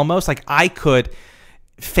easier almost. Like I could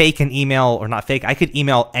fake an email, or not fake. I could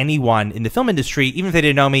email anyone in the film industry, even if they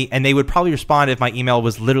didn't know me, and they would probably respond if my email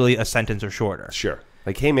was literally a sentence or shorter. Sure.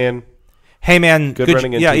 Like, hey man, good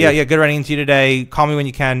running into you. Good running into you today. Call me when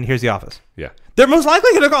you can. Here's the office. Yeah. They're most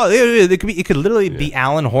likely going to call. It could literally be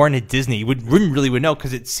Alan Horn at Disney. You wouldn't really know,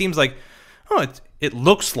 because it seems like, it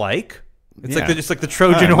looks like it's like the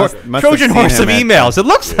Trojan horse of emails. It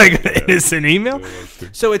looks like it is an email.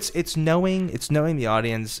 So it's knowing the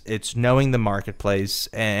audience, it's knowing the marketplace,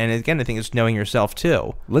 and again, I think it's knowing yourself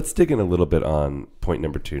too. Let's dig in a little bit on point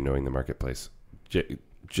number 2, knowing the marketplace.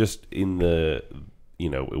 Just in the,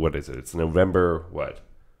 what is it? It's November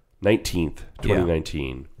 19th,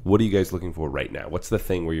 2019. Yeah. What are you guys looking for right now? What's the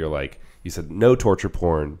thing where you're like, you said no torture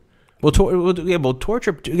porn. Well,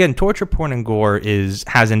 torture porn and gore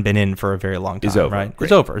hasn't been in for a very long time. It's over, right?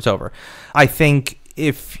 Great. It's over. I think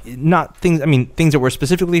if not things that we're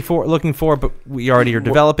specifically looking for, but we already are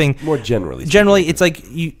developing. More generally. Generally, it's like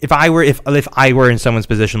if I were in someone's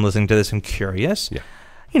position listening to this and curious,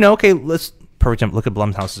 okay, let's, for example, look at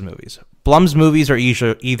Blumhouse's movies. Blum's movies are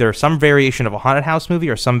either some variation of a haunted house movie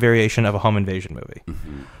or some variation of a home invasion movie.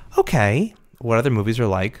 Mm-hmm. Okay, what other movies are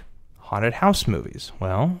like haunted house movies.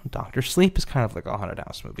 Well, Dr. Sleep is kind of like a haunted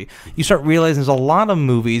house movie. You start realizing there's a lot of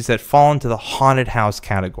movies that fall into the haunted house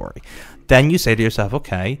category. Then you say to yourself,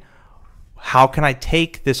 okay, how can I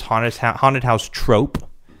take this haunted house trope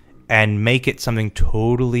and make it something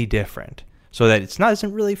totally different so that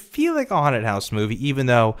doesn't really feel like a haunted house movie, even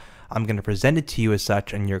though I'm going to present it to you as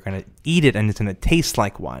such, and you're going to eat it, and it's going to taste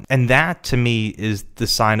like one. And that, to me, is the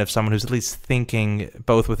sign of someone who's at least thinking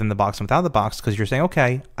both within the box and without the box, because you're saying,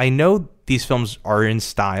 okay, I know these films are in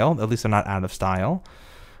style. At least they're not out of style.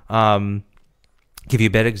 Give you a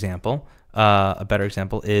better example. A better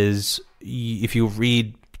example is if you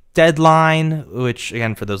read Deadline, which,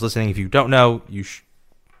 again, for those listening, if you don't know, you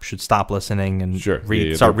should stop listening and start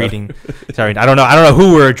reading. Sorry, I don't know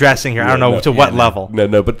who we're addressing here. I don't know what level.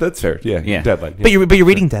 No, but that's fair. Yeah. Deadline. Yeah. But you're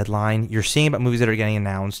reading Deadline. You're seeing about movies that are getting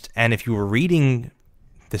announced, and if you were reading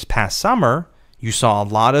this past summer, you saw a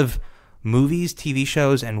lot of movies, TV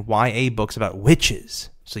shows, and YA books about witches.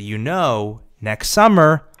 So next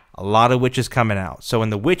summer a lot of witches coming out. So when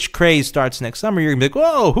the witch craze starts next summer, you're gonna be like,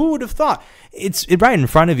 whoa, who would have thought? It's right in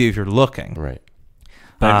front of you if you're looking. Right.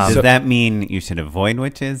 But does that mean you should avoid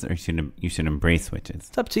witches, or you should embrace witches?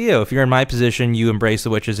 It's up to you. If you're in my position, you embrace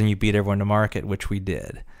the witches and you beat everyone to market, which we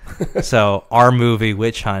did. So our movie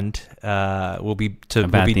Witch Hunt will be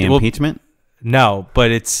about the impeachment. No,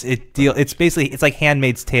 but it's basically like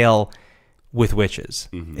Handmaid's Tale with witches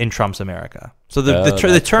in Trump's America. So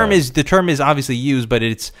the term is obviously used, but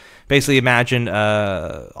it's basically imagine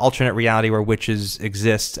alternate reality where witches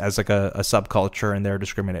exist as like a subculture and they're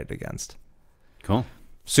discriminated against. Cool.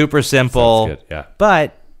 Super simple. Sounds good, yeah.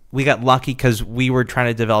 But we got lucky because we were trying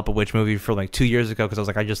to develop a witch movie for like 2 years ago because I was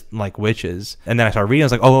like, I just like witches. And then I started reading. I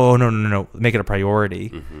was like, oh, no. Make it a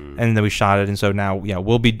priority. And then we shot it. And so now,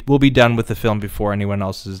 we'll be done with the film before anyone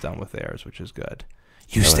else is done with theirs, which is good.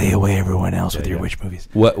 You stay away, everyone else, with your witch movies.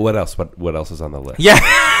 What else? What else is on the list? Yeah.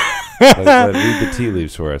 Read the tea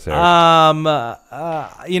leaves for us, Eric.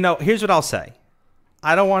 Here's what I'll say.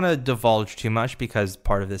 I don't want to divulge too much because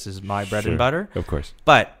part of this is my bread and butter. Of course.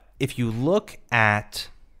 But if you look at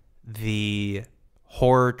the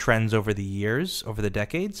horror trends over the years, over the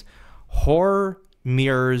decades, horror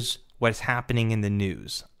mirrors what's happening in the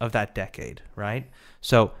news of that decade, right?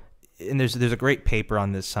 So, and there's a great paper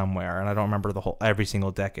on this somewhere, and I don't remember every single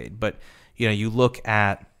decade, but you look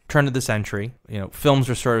at turn of the century, films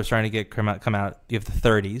are sort of starting to come out. You have the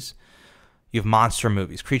 30s. You have monster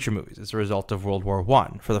movies, creature movies as a result of World War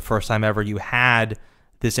I. For the first time ever, you had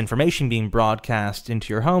this information being broadcast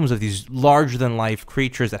into your homes of these larger-than-life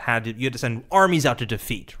creatures that you had to send armies out to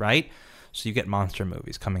defeat, right? So you get monster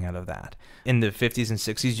movies coming out of that. In the 50s and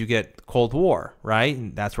 60s, you get Cold War, right?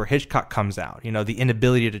 And that's where Hitchcock comes out. The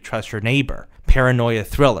inability to trust your neighbor, paranoia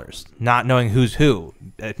thrillers, not knowing who's who,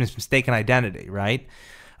 mistaken identity, right?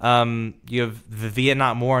 You have the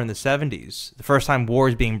Vietnam War in the 70s. The first time war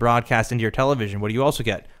is being broadcast into your television, what do you also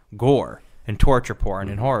get? Gore and torture porn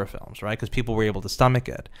in horror films, right? Because people were able to stomach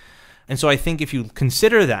it. And so I think if you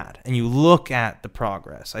consider that and you look at the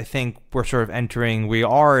progress, I think we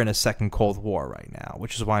are in a second Cold War right now,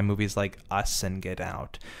 which is why movies like Us and Get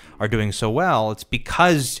Out are doing so well. It's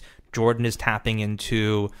because Jordan is tapping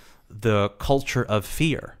into the culture of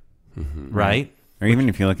fear, right? Or even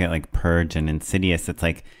if you look at like Purge and Insidious, it's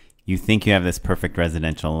like you think you have this perfect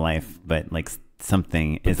residential life, but like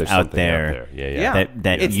something is out there.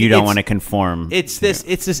 That you don't want to conform. It's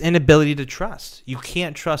this inability to trust. You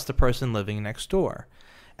can't trust the person living next door.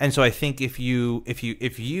 And so I think if you as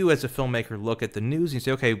a filmmaker look at the news and you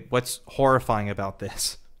say, okay, what's horrifying about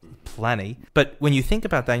this? Plenty. But when you think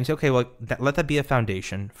about that, you say, okay, well, let that be a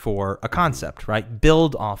foundation for a concept, right?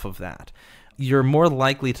 Build off of that. You're more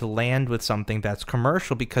likely to land with something that's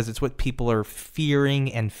commercial because it's what people are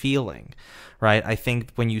fearing and feeling, right? I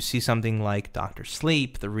think when you see something like Dr.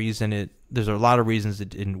 Sleep, there's a lot of reasons it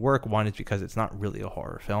didn't work. One is because it's not really a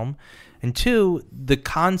horror film. And two, the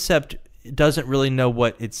concept doesn't really know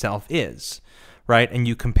what itself is, right? And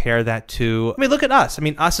you compare that to, look at Us.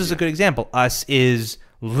 Us is a good example. Us is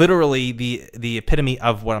literally the epitome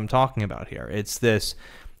of what I'm talking about here. It's this...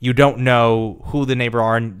 You don't know who the neighbor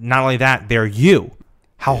are, and not only that, they're you.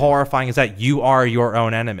 How horrifying is that? You are your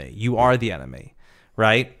own enemy. You are the enemy,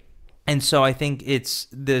 right? And so I think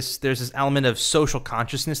there's this element of social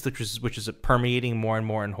consciousness which is permeating more and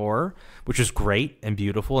more in horror, which is great and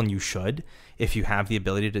beautiful, and you should. If you have the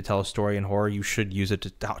ability to tell a story in horror, you should use it to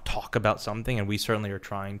talk about something, and we certainly are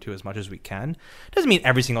trying to as much as we can. Doesn't mean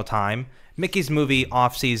every single time. Mickey's movie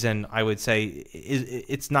Off Season, I would say,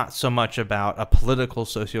 it's not so much about a political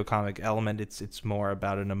sociocomic element. It's more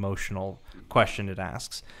about an emotional question it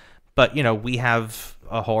asks. But, you know, we have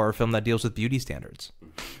a horror film that deals with beauty standards,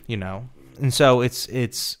 you know? And so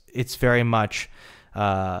it's very much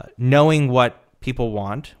knowing what people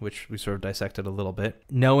want, which we sort of dissected a little bit,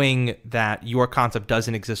 knowing that your concept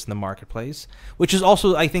doesn't exist in the marketplace, which is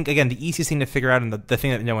also, I think, again, the easiest thing to figure out and the thing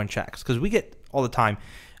that no one checks. Because we get all the time,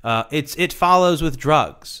 it follows with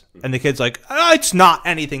drugs. And the kid's like, oh, it's not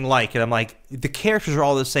anything like it. I'm like, the characters are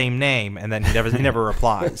all the same name. And then he never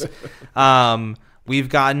replies. We've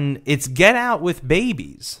gotten, it's Get Out with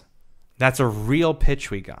babies. That's a real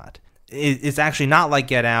pitch we got. It's actually not like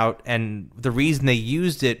Get Out. And the reason they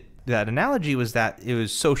used it, that analogy, was that it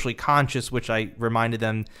was socially conscious, which I reminded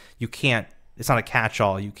them, you can't, it's not a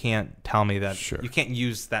catch-all. You can't tell me that. Sure. You can't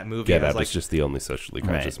use that movie. Get Out like, is just the only socially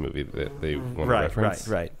conscious movie that they want to reference.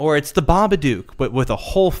 Right. Or it's the Babadook, but with a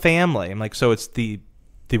whole family. I'm like, so it's the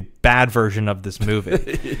bad version of this movie.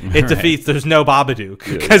 It defeats, there's no Babadook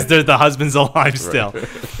because the husband's alive still.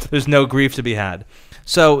 There's no grief to be had.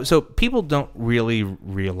 So people don't really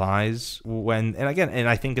realize when, and again, and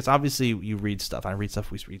I think it's obviously you read stuff. I read stuff.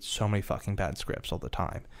 We read so many fucking bad scripts all the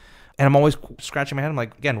time, and I'm always scratching my head. I'm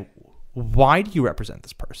like, again, why do you represent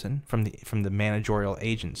this person from the managerial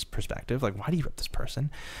agent's perspective? Like, why do you rep this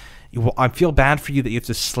person? I feel bad for you that you have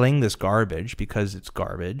to sling this garbage because it's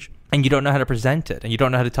garbage, and you don't know how to present it, and you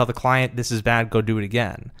don't know how to tell the client this is bad. Go do it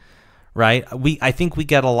again. Right? I think we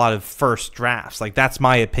get a lot of first drafts. Like, that's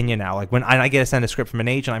my opinion now. Like, when I get send a script from an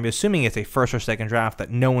agent, I'm assuming it's a first or second draft that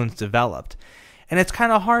no one's developed. And it's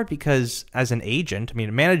kind of hard because as an agent, I mean,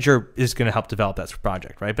 a manager is going to help develop that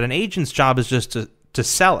project, right? But an agent's job is just to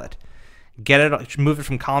sell it, get it, move it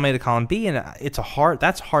from column A to column B. And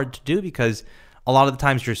that's hard to do because a lot of the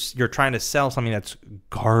times you're trying to sell something that's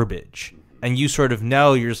garbage. And you sort of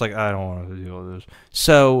know, you're just like, I don't want to deal with this.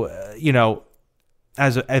 So, you know,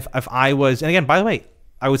 if I was, and again, by the way,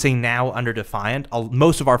 I would say now under Defiant,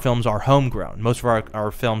 most of our films are homegrown. Most of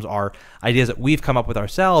our films are ideas that we've come up with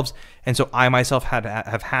ourselves. And so I myself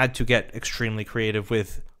have had to get extremely creative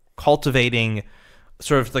with cultivating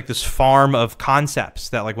sort of like this farm of concepts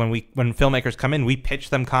that, like, when filmmakers come in, we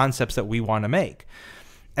pitch them concepts that we want to make.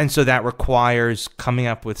 And so that requires coming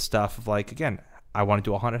up with stuff of, like, again, I want to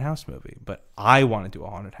do a haunted house movie, but I want to do a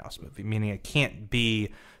haunted house movie, meaning it can't be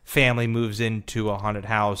family moves into a haunted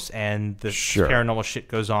house and the paranormal shit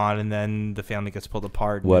goes on and then the family gets pulled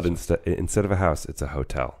apart. What, instead of a house, it's a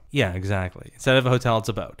hotel? Yeah, exactly. Instead of a hotel, it's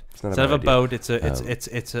a boat. Instead of a boat, it's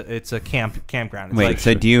a campground. It's wait,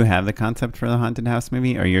 so do you have the concept for the haunted house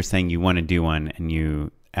movie, or you're saying you want to do one and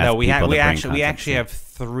you ask No, we actually have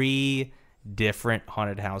 3 different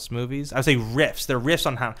haunted house movies. I would say riffs. They're riffs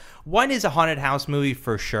on how one is a haunted house movie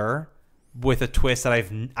for sure, with a twist that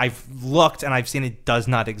I've looked and I've seen it does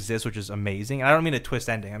not exist, which is amazing. And I don't mean a twist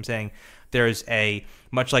ending. I'm saying there's a,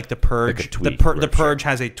 much like The Purge. Like the Purge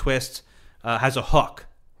has a twist, has a hook.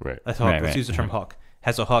 Right. A hook. Let's use the term hook.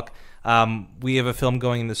 Has a hook. We have a film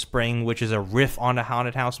going in the spring, which is a riff on a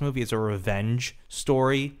haunted house movie. It's a revenge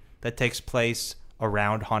story that takes place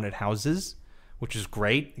around haunted houses, which is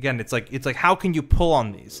great. Again, it's like how can you pull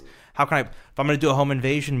on these? How can I, if I'm going to do a home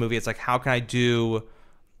invasion movie, it's like, how can I do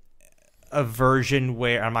a version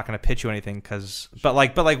where, I'm not going to pitch you anything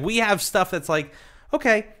but we have stuff that's like,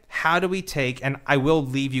 okay, how do we take, and I will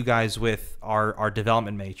leave you guys with our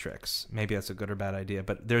development matrix. Maybe that's a good or bad idea,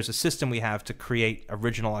 but there's a system we have to create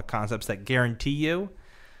original concepts that guarantee you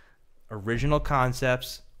original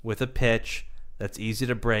concepts with a pitch that's easy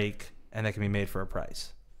to break and that can be made for a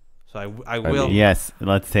price. So I will. Yes,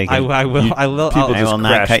 let's take it. I will. People I will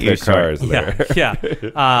not cut your cars there. Yeah.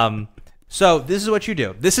 So this is what you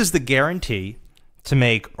do. This is the guarantee to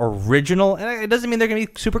make original, and it doesn't mean they're going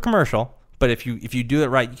to be super commercial, but if you do it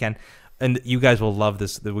right, you can. And you guys will love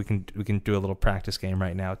this. That we can do a little practice game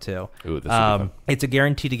right now too. Ooh, this will be fun. It's a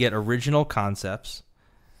guarantee to get original concepts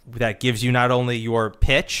that gives you not only your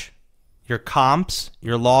pitch, your comps,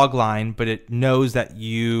 your log line, but it knows that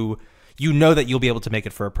you know that you'll be able to make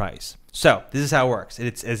it for a price. So this is how it works.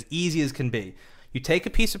 It's as easy as can be. You take a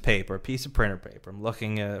piece of paper, a piece of printer paper. I'm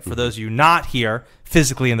looking at, for those of you not here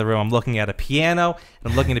physically in the room, I'm looking at a piano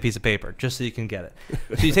and I'm looking at a piece of paper just so you can get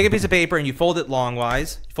it. So you take a piece of paper and you fold it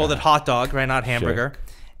longwise. You fold it hot dog, right? Not hamburger.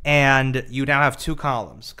 Sure. And you now have 2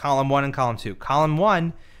 columns, column 1 and column 2. Column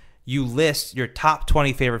 1, you list your top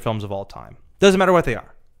 20 favorite films of all time. Doesn't matter what they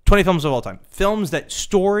are. 20 films of all time. Films that,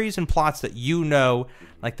 stories and plots that you know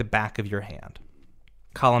like the back of your hand.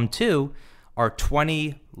 Column 2 are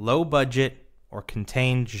 20 low budget or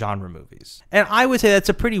contained genre movies. And I would say that's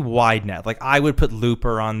a pretty wide net. Like, I would put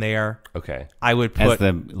Looper on there. Okay. I would put... As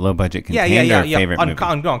the low-budget contained or favorite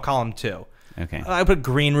movie? On column 2. Okay. I put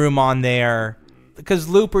Green Room on there. Because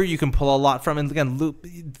Looper, you can pull a lot from. And again,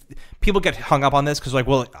 people get hung up on this because like,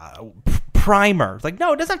 well, Primer. Like,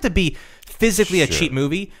 no, it doesn't have to be physically a cheap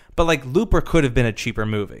movie, but like Looper could have been a cheaper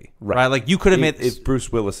movie, right? Like you could have made if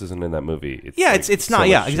Bruce Willis isn't in that movie. It's not.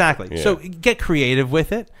 Yeah, exactly. Yeah. So get creative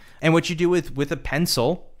with it, and what you do with a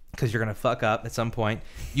pencil, because you're gonna fuck up at some point,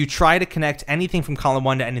 you try to connect anything from column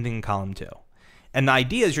 1 to anything in column 2, and the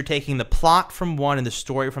idea is you're taking the plot from one and the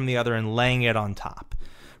story from the other and laying it on top,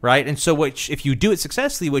 right? And so if you do it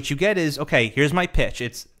successfully, what you get is, okay, here's my pitch.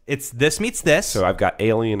 It's this meets this. So I've got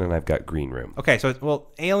Alien and I've got Green Room. Okay, so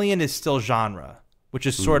Alien is still genre, which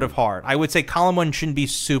is sort of hard. I would say column 1 shouldn't be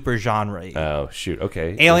super genre-y. Oh, shoot.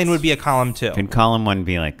 Okay. Alien would be a column 2. Could column 1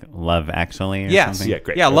 be like Love Actually or something? Yeah,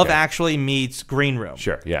 great. Yeah, Love Okay. Actually meets Green Room.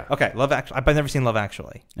 Sure, yeah. Okay, Love Actually. I've never seen Love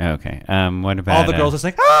Actually. Okay. What about All the girls just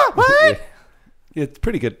like, what? Yeah, it's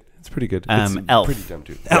pretty good. It's pretty good. Elf. It's pretty dumb,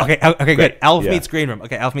 too. Okay, good. Great. Elf Yeah. meets Green Room.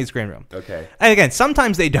 Okay, Elf meets Green Room. Okay. And again,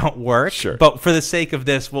 sometimes they don't work. Sure. But for the sake of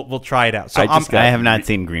this, we'll try it out. So I have not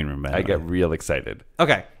seen Green Room, by the I way. get real excited.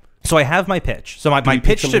 okay. So I have my pitch. So my Can you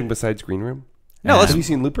pick pitch something to besides Green Room? no. Have you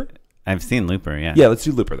seen Looper? I've seen Looper, yeah. Yeah, let's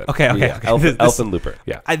do Looper then. Okay. Yeah, Okay. Elf and Looper.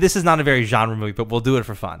 Yeah. This is not a very genre movie, but we'll do it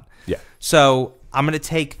for fun. Yeah. So I'm going to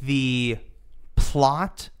take the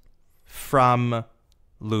plot from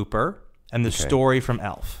Looper and the story from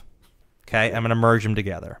Elf. Okay, I'm going to merge them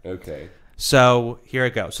together. Okay. So here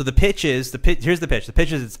it goes. So the pitch is here's the pitch. The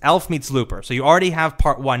pitch is it's Elf meets Looper. So you already have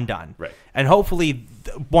part 1 done, Right? And hopefully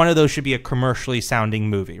one of those should be a commercially sounding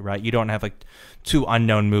movie, right? You don't have like 2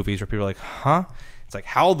 unknown movies where people are like, huh? It's like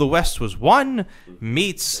How the West Was Won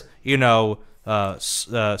meets Swimming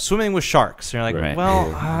with Sharks. And you're like, Right.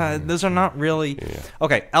 well, those are not really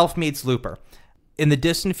okay. Elf meets Looper. In the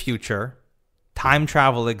distant future, time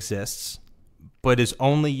travel exists, but is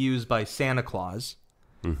only used by Santa Claus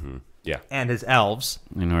Yeah. and his elves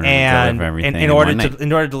In order to deliver everything in one night.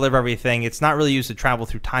 in order to deliver everything. It's not really used to travel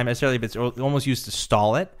through time necessarily, but it's almost used to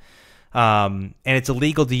stall it. And it's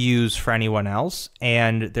illegal to use for anyone else.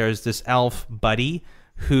 And there's this elf buddy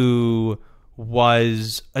who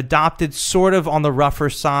was adopted sort of on the rougher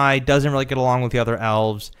side, doesn't really get along with the other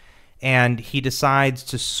elves, and he decides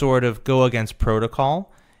to sort of go against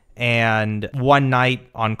protocol. And one night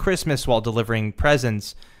on Christmas, while delivering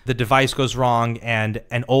presents, the device goes wrong and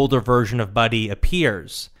an older version of Buddy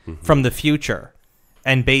appears from the future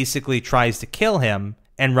and basically tries to kill him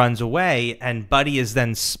and runs away. And Buddy is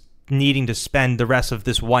then needing to spend the rest of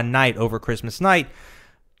this one night over Christmas night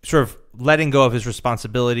sort of letting go of his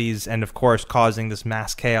responsibilities and, of course, causing this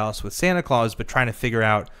mass chaos with Santa Claus, but trying to figure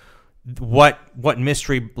out what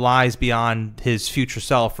mystery lies beyond his future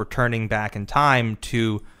self returning back in time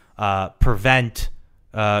to prevent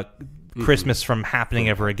Christmas from happening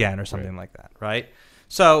ever again or something like that, right?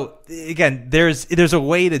 So, again, there's a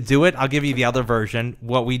way to do it. I'll give you the other version.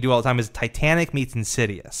 What we do all the time is Titanic meets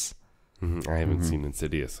Insidious. I haven't seen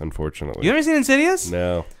Insidious, unfortunately. You haven't seen Insidious?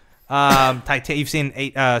 No. You've seen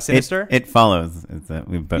Sinister? It follows.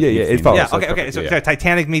 We've both it follows. Yeah. That's Okay. perfect. So Yeah.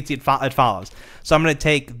 Titanic meets It Follows. So I'm going to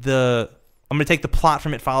take the plot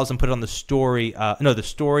from It Follows and put it on the story. The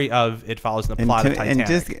story of It Follows and the plot of Titanic. And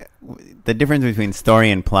just the difference between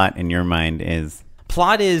story and plot in your mind is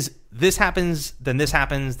plot is this happens, then this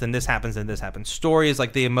happens, then this happens, then this happens. Story is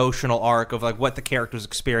like the emotional arc of like what the character's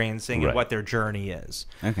experiencing and what their journey is.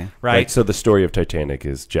 okay. Right. So the story of Titanic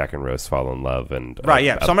is Jack and Rose fall in love, and Right.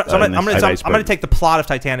 Yeah. So I'm going to take the plot of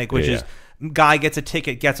Titanic, which is guy gets a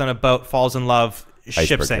ticket, gets on a boat, falls in love, ship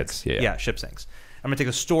Iceberg sinks. hits, Yeah, ship sinks. I'm going to take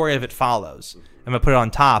the story of It Follows. I'm going to put it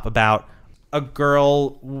on top about a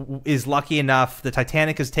girl is lucky enough. The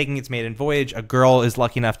Titanic is taking its maiden voyage. A girl is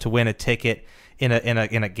lucky enough to win a ticket in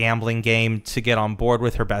a gambling game to get on board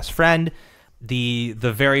with her best friend. The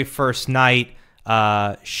very first night,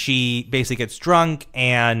 she basically gets drunk,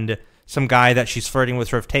 and some guy that she's flirting with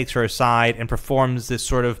sort of takes her aside and performs this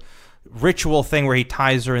sort of ritual thing where he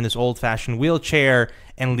ties her in this old-fashioned wheelchair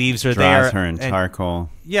and leaves her there. Draws her in charcoal.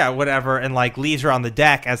 Yeah, whatever, and like leaves her on the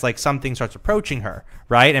deck as like something starts approaching her,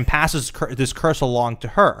 right? And passes this curse along to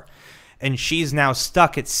her. And she's now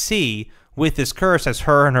stuck at sea with this curse as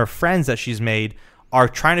her and her friends that she's made are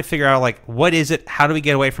trying to figure out like what is it? How do we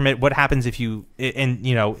get away from it? What happens if you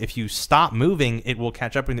stop moving, it will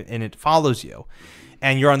catch up and it follows you.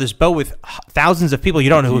 And you're on this boat with thousands of people. You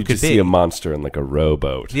don't know who it could just be. see a monster in like a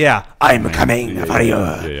rowboat. Yeah. I'm coming for you.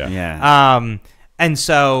 Yeah. And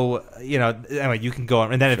so, anyway, you can go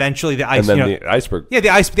on. And then eventually the ice... And then the iceberg. Yeah, the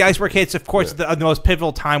iceberg hits, of course, the most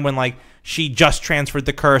pivotal time when, like, she just transferred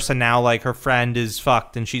the curse and now, like, her friend is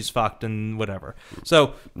fucked and she's fucked and whatever.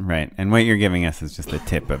 So... Right. And what you're giving us is just the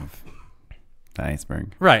tip of the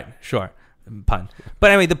iceberg. Right, sure. Pun.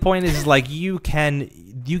 But anyway, the point is like you can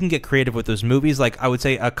get creative with those movies. Like I would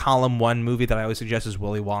say a column 1 movie that I always suggest is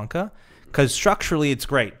Willy Wonka. Because structurally it's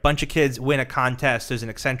great. Bunch of kids win a contest. There's an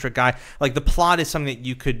eccentric guy. Like the plot is something that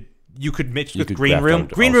you could mix with Green Room.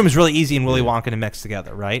 Green Room is really easy in Willy Wonka to mix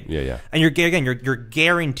together, right? Yeah. And you're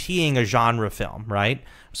guaranteeing a genre film, right?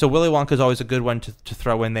 So Willy Wonka is always a good one to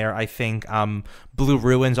throw in there. I think Blue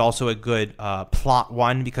Ruin's also a good plot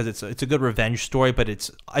one because it's a good revenge story, but it's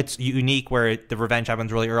unique where the revenge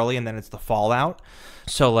happens really early and then it's the fallout.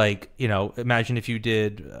 So like, you know, imagine if you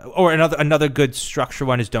did, or another good structure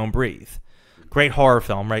one is Don't Breathe. Great horror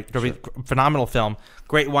film, right? Sure. Phenomenal film.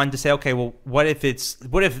 Great one to say, okay, well, what if it's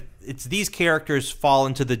these characters fall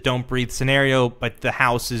into the Don't Breathe scenario, but the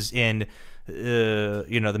house is in the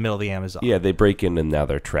middle of the Amazon. Yeah, they break in and now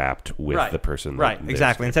they're trapped with the person. Right,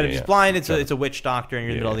 exactly. Instead of just blind, it's a witch doctor and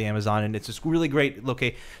you're in the middle of the Amazon and it's this really great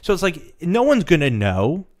location. So it's like no one's going to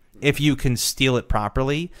know if you can steal it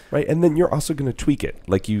properly. Right, and then you're also going to tweak it.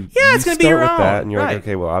 Like it's going to be your own. That and you're like,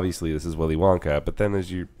 okay, well, obviously this is Willy Wonka, but then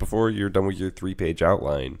before you're done with your 3-page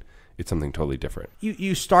outline, it's something totally different.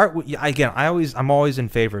 You start with, again, I'm always in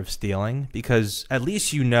favor of stealing because at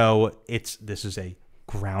least you know this is a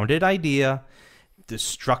grounded idea. This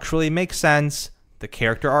structurally makes sense. The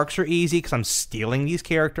character arcs are easy because I'm stealing these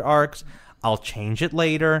character arcs. I'll change it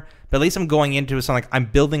later, but at least I'm going into something like I'm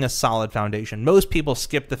building a solid foundation. Most people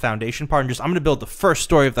skip the foundation part and just I'm going to build the first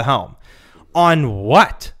story of the home. On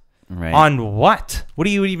what? Right. On what? What do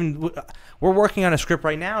you even? We're working on a script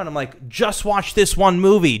right now, and I'm like, just watch this one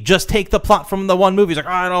movie. Just take the plot from the one movie. He's like,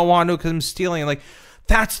 I don't want to because I'm stealing. I'm like,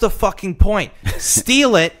 that's the fucking point.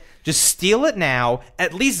 Steal it. Just steal it now,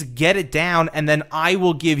 at least get it down, and then I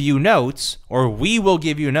will give you notes, or we will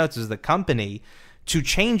give you notes as the company to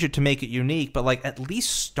change it to make it unique, but like at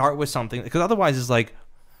least start with something, because otherwise it's like,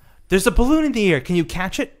 there's a balloon in the air. Can you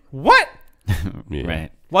catch it? What? Yeah.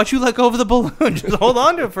 Right. Why'd you let go of the balloon? Just hold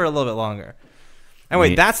on to it for a little bit longer.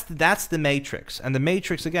 Anyway, that's the Matrix. And the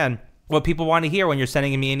Matrix, again, what people want to hear when you're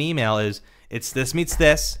sending me an email is, it's this meets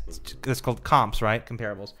this. It's called comps, right?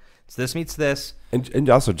 Comparables. It's this meets this. And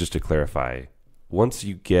also, just to clarify, once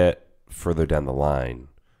you get further down the line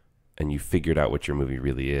and you figured out what your movie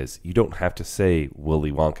really is, you don't have to say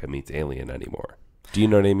Willy Wonka meets Alien anymore. Do you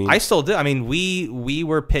know what I mean? I still do. I mean, we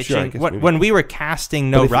were pitching when we were casting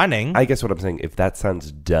No Running. I guess what I'm saying, if that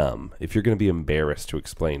sounds dumb, if you're going to be embarrassed to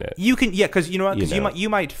explain it, you can, because you know what? Because you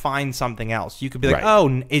might find something else. You could be like,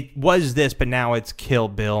 oh, it was this, but now it's Kill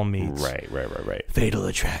Bill meets right. Fatal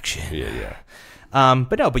Attraction. Yeah.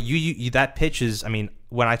 But you that pitch is, I mean,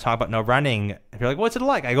 when I talk about No Running, if you're like, what's it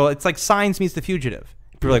like? I go, it's like Signs meets The Fugitive.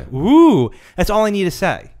 People are like, ooh, that's all I need to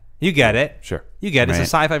say. You get it. Sure. You get it. Right.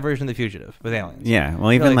 It's a sci-fi version of The Fugitive with aliens. Yeah.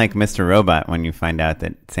 Well, even like Mr. Robot, when you find out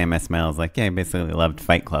that Sam Esmail is like, yeah, he basically loved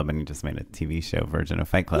Fight Club and he just made a TV show version of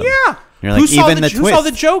Fight Club. Yeah. You're like, even the twist. Who saw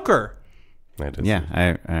The Joker? I didn't.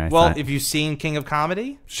 Yeah. I Well, thought, have you seen King of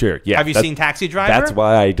Comedy? Sure. Yeah. Have you seen Taxi Driver? That's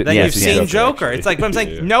why I did. Then Yes, you've yes, seen okay, Joker. actually. It's like, but I'm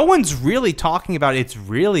saying, no one's really talking about it. It's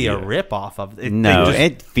really a rip-off of it. no,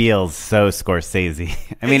 it feels so Scorsese.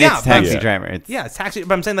 I mean, Yeah, it's Taxi but- Driver. It's, Yeah, it's Taxi.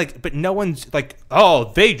 But I'm saying, like, but no one's like,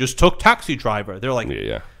 oh, they just took Taxi Driver. They're like,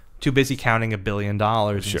 too busy counting $1 billion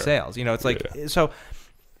in sales. You know, it's like, so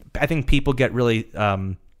I think people get really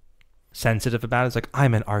sensitive about it. It's like,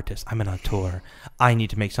 I'm an artist. I'm an auteur. I need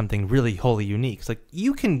to make something really wholly unique. It's like,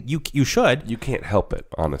 you should. You can't help it,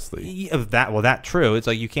 honestly. That's true. It's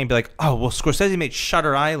like, you can't be like, oh, well, Scorsese made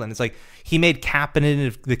Shutter Island. It's like, he made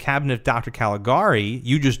the Cabinet of Dr. Caligari.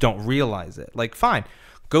 You just don't realize it. Like, fine.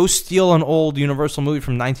 Go steal an old Universal movie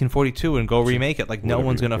from 1942 and go remake it. Like, no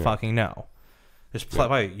one's going to fucking know. There's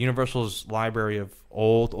Universal's library of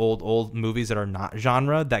old movies that are not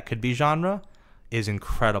genre, that could be genre, is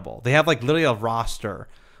incredible. They have like literally a roster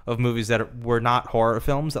of movies that were not horror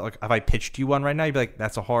films that, like, if I pitched you one right now, you'd be like,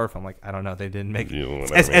 that's a horror film. Like, I don't know. They didn't make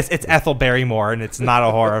it's Ethel Barrymore and it's not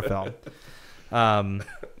a horror film.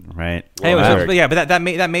 right. Anyway, but that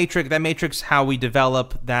Matrix, how we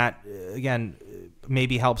develop that, again,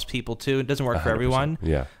 maybe helps people too. It doesn't work for everyone.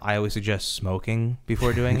 Yeah. I always suggest smoking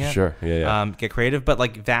before doing it. Sure. Yeah. Get creative, but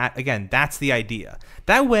like that, again, that's the idea.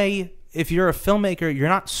 That way, if you're a filmmaker, you're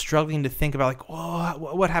not struggling to think about like,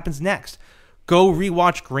 oh, what happens next? Go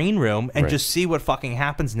rewatch Green Room and just see what fucking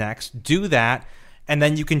happens next. Do that, and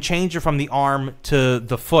then you can change it from the arm to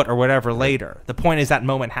the foot or whatever later. The point is that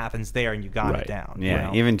moment happens there, and you got it down. Yeah,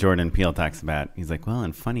 you know? even Jordan Peele talks about. He's like, well,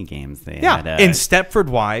 in Funny Games, they had a in Stepford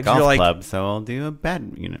Wives, golf you're like, club, so I'll do a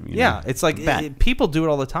bed. It's like people do it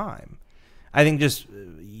all the time. I think just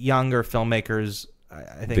younger filmmakers,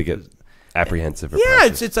 I think they get apprehensive. Yeah,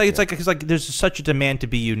 it's like there's such a demand to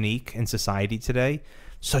be unique in society today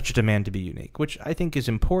such a demand to be unique, which I think is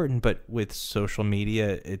important. But with social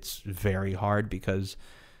media, it's very hard because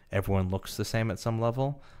everyone looks the same at some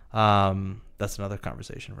level. That's another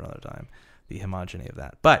conversation for another time, the homogeneity of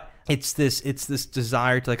that. But it's this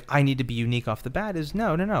desire to like, I need to be unique off the bat is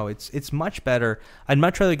no. It's much better. I'd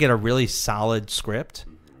much rather get a really solid script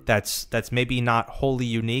that's maybe not wholly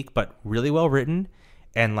unique, but really well written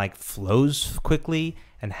and like flows quickly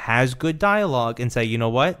and has good dialogue, and say, you know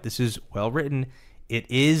what, this is well written. It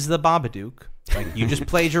is the Babadook. Like, you just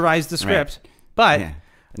plagiarized the script, Right. but Yeah.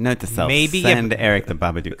 Note to self: maybe send Eric the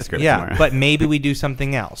Babadook script tomorrow. but maybe we do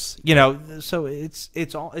something else. You know, so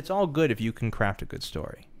it's all good if you can craft a good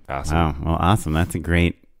story. Awesome. Wow, well, awesome. That's a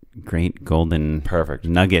great golden Perfect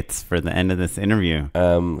nuggets for the end of this interview.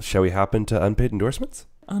 Shall we hop into unpaid endorsements?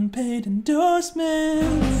 Unpaid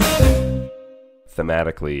endorsements.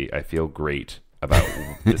 Thematically, I feel great about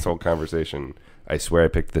this whole conversation. I swear I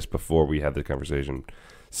picked this before we had the conversation.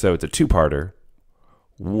 So it's a two-parter.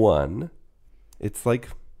 One, it's like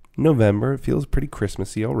November. It feels pretty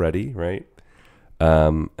Christmassy already, right?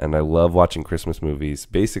 And I love watching Christmas movies.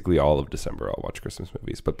 Basically, all of December I'll watch Christmas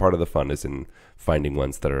movies. But part of the fun is in finding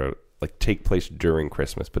ones that are like take place during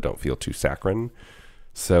Christmas but don't feel too saccharine.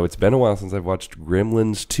 So it's been a while since I've watched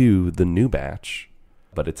Gremlins 2, The New Batch.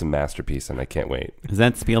 But it's a masterpiece, and I can't wait. Is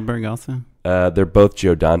that Spielberg also? They're both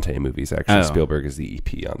Joe Dante movies, actually. Oh. Spielberg is the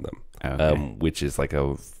EP on them, Okay. which is like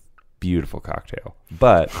a beautiful cocktail.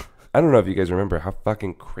 But I don't know if you guys remember how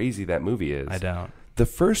fucking crazy that movie is. I don't. The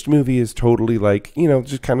first movie is totally like,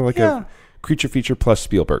 just kind of like a creature feature plus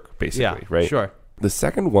Spielberg, basically, right? Sure. The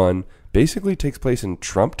second one basically takes place in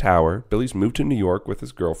Trump Tower. Billy's moved to New York with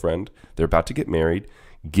his girlfriend. They're about to get married.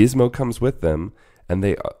 Gizmo comes with them. And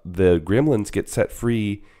the gremlins get set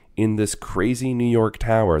free in this crazy New York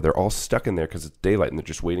tower. They're all stuck in there because it's daylight, and they're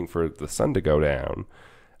just waiting for the sun to go down.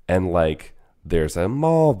 And, like, there's a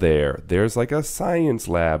mall there. There's, like, a science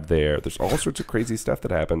lab there. There's all sorts of crazy stuff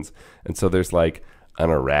that happens. And so there's, like, an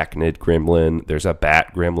arachnid gremlin. There's a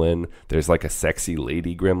bat gremlin. There's, like, a sexy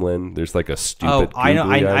lady gremlin. There's, like, a stupid I know.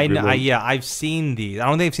 gremlin. Yeah, I've seen these. I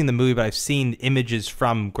don't think I've seen the movie, but I've seen images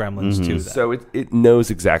from Gremlins too. So it knows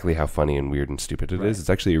exactly how funny and weird and stupid it is. It's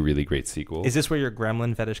actually a really great sequel. Is this where your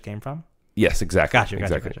gremlin fetish came from? Yes, exactly. Gotcha.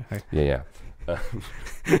 Exactly. Okay. Yeah.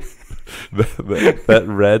 That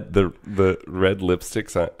red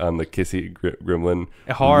lipsticks on the kissy gremlin,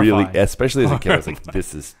 Horrifying. really, especially as a kid, I was like,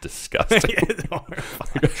 "This is disgusting." It's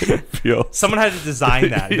horrifying. Someone had to design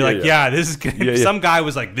that. Be like, this is good. Yeah. Some guy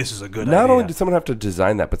was like, this is a good idea. Not only did someone have to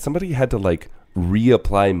design that, but somebody had to like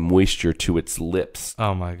reapply moisture to its lips.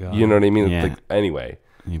 Oh my god. You know what I mean? Yeah. Like, anyway,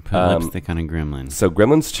 You put lipstick on a gremlin. so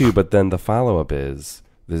Gremlins 2, but then the follow-up is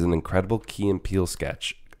there's an incredible Key and Peele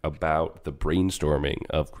sketch about the brainstorming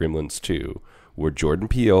of Gremlins 2, where Jordan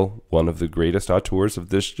Peele, one of the greatest auteurs of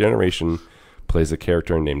this generation, plays a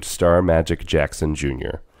character named Star Magic Jackson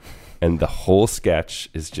Jr. And the whole sketch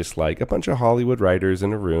is just like a bunch of Hollywood writers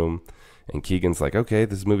in a room, and Keegan's like, okay,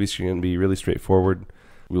 this movie's going to be really straightforward.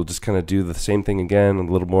 We'll just kind of do the same thing again, a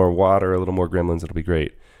little more water, a little more gremlins, it'll be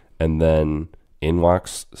great. And then in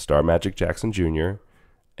walks Star Magic Jackson Jr.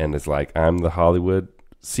 and is like, I'm the Hollywood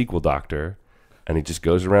sequel doctor. And he just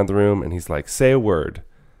goes around the room and he's like, say a word.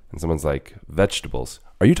 And someone's like, vegetables.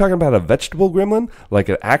 Are you talking about a vegetable gremlin? Like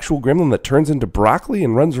an actual gremlin that turns into broccoli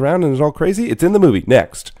and runs around and is all crazy? It's in the movie.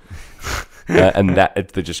 Next.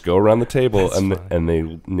 They just go around the table and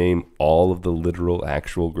they name all of the literal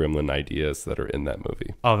actual gremlin ideas that are in that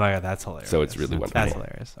movie. Oh my god, that's hilarious. So it's really wonderful. That's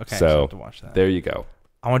hilarious. Okay, so I have to watch that. There you go.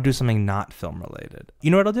 I want to do something not film related.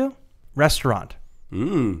 You know what I'll do? Restaurant.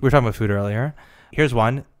 We were talking about food earlier. Here's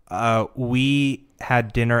one. We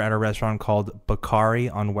had dinner at a restaurant called Bakari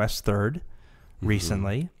on West 3rd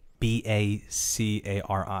recently. Bacari.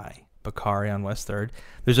 Bakari on West 3rd.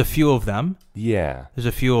 There's a few of them. Yeah. There's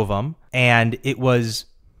a few of them. And it was,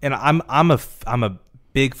 and I'm a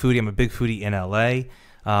big foodie. I'm a big foodie in LA.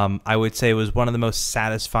 I would say it was one of the most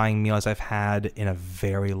satisfying meals I've had in a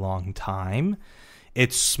very long time.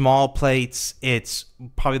 It's small plates. It's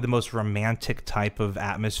probably the most romantic type of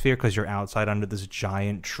atmosphere because you're outside under this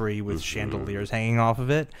giant tree with chandeliers hanging off of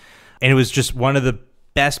it. And it was just one of the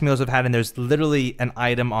best meals I've had. And there's literally an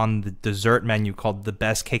item on the dessert menu called the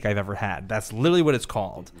best cake I've ever had. That's literally what it's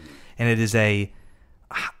called. And it is I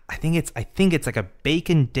think it's like a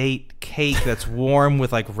bacon date cake that's warm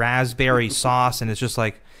with like raspberry sauce. And it's just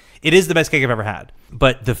like, it is the best cake I've ever had.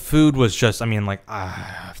 But the food was just, I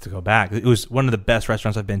have to go back. It was one of the best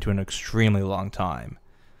restaurants I've been to in an extremely long time.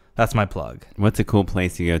 That's my plug. What's a cool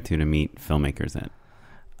place you go to meet filmmakers at?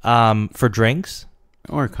 For drinks?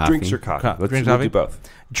 or coffee. Drinks or coffee? Drinks, We'll coffee? do both.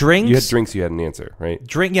 Drinks. You had drinks. You had an answer, right?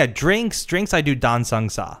 Drinks. I do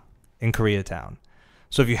Dansangsa in Koreatown.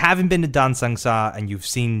 So if you haven't been to Dansangsa and you've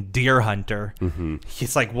seen Deer Hunter,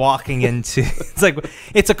 it's like walking into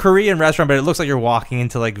it's a Korean restaurant, but it looks like you're walking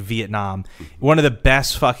into like Vietnam. One of the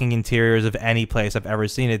best fucking interiors of any place I've ever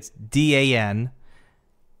seen. It's DANSUNGSA,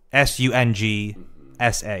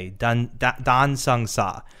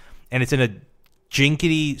 Dansangsa, and it's in a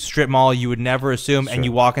jinkety strip mall you would never assume. And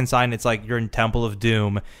you walk inside and it's like you're in Temple of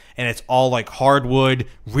Doom, and it's all like hardwood,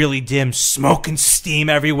 really dim, smoke and steam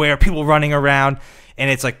everywhere, people running around. And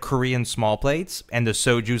it's like Korean small plates, and the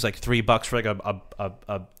soju's like $3 for like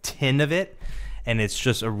a tin of it, and it's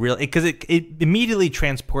just a real because it immediately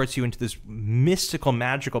transports you into this mystical,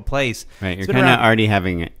 magical place. Right, you're kind of already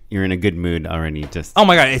you're in a good mood already. Just oh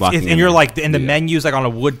my god, and you're like, and the menu's like on a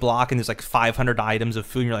wood block, and there's like 500 items of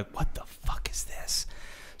food, and you're like, what the fuck is this?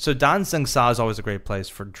 So Dansangsa is always a great place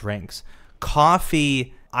for drinks.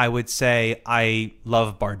 Coffee, I would say I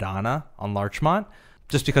love Bardana on Larchmont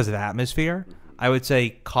just because of the atmosphere. I would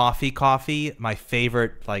say coffee. My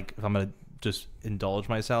favorite, like if I'm gonna just indulge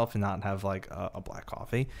myself and not have like a black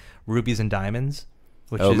coffee, Rubies and Diamonds.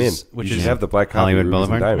 Which is have the black coffee, Hollywood Rubies and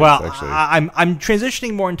Boulevard? Diamonds, well, actually. I'm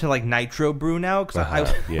transitioning more into like nitro brew now because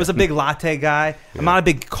I was a big latte guy. I'm not a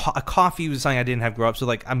big coffee was something I didn't have grow up, so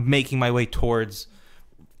like I'm making my way towards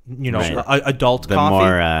adult the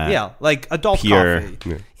coffee. More, like adult pure.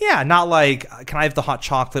 coffee. Yeah, not like can I have the hot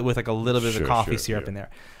chocolate with like a little bit of the coffee syrup in there.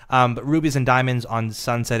 But Rubies and Diamonds on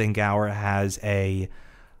Sunset and Gower has a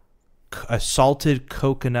salted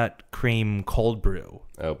coconut cream cold brew.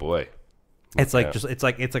 Oh boy, it's like it's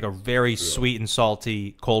like a very sweet and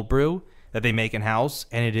salty cold brew that they make in house,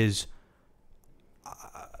 and it is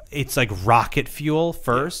it's like rocket fuel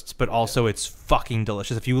first, but also it's fucking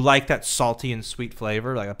delicious. If you like that salty and sweet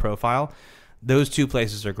flavor, like a profile, those two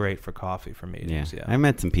places are great for coffee for meetings. Yeah. I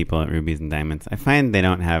met some people at Rubies and Diamonds. I find they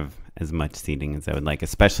don't have as much seating as I would like,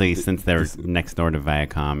 especially since they're next door to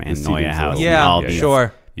Viacom and Noya House. And all these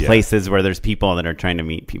places where there's people that are trying to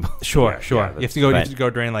meet people. Sure. You have to go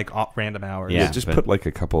during like random hours. Yeah, just put like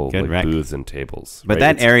a couple like booths and tables. But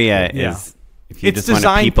that area is, if you it's just want to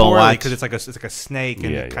designed people poorly watch, because it's like a snake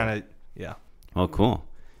and it kind of Well, cool.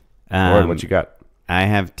 Lauren, what you got? I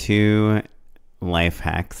have 2 life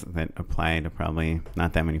hacks that apply to probably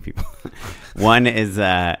not that many people. One is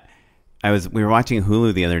we were watching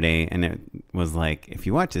Hulu the other day, and it was like, if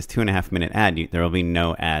you watch this 2.5-minute ad, there will be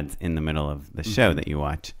no ads in the middle of the show that you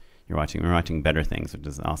watch. We're watching Better Things, which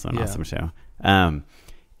is also an awesome show. And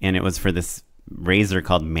it was for this razor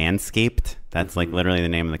called Manscaped. That's like literally the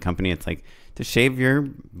name of the company. It's like to shave your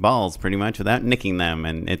balls pretty much without nicking them,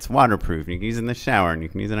 and it's waterproof. You can use it in the shower, and you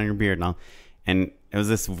can use it on your beard and all. And it was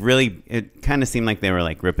this really, it kind of seemed like they were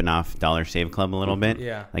like ripping off Dollar Shave Club a little bit.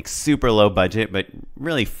 Yeah. Like super low budget, but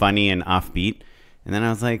really funny and offbeat. And then I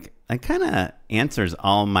was like, that kind of answers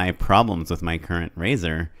all my problems with my current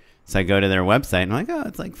razor. So I go to their website and I'm like, oh,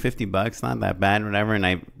 it's like $50, not that bad, whatever.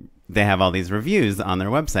 And they have all these reviews on their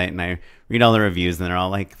website, and I read all the reviews, and they're all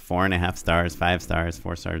like 4.5 stars, 5 stars,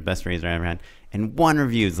 4 stars, best razor I ever had. And one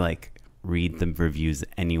review is like, read the reviews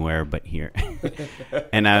anywhere but here.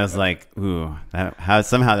 And I was like, ooh,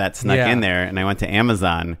 somehow that snuck in there. And I went to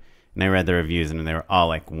Amazon and I read the reviews, and they were all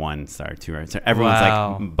like 1 star, 2 stars. So everyone's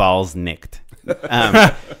like balls nicked.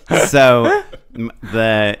 So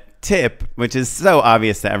the tip, which is so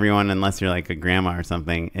obvious to everyone unless you're like a grandma or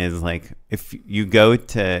something, is like if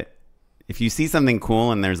you see something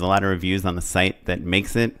cool and there's a lot of reviews on the site that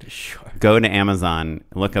makes it, go to Amazon,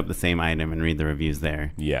 look up the same item, and read the reviews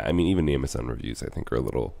there. Yeah, I mean, even the Amazon reviews, I think, are a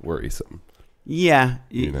little worrisome. Yeah,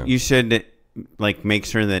 you should like make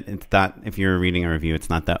sure that it's not, if you're reading a review, it's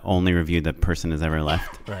not the only review that person has ever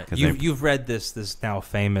left. Right. You've read this now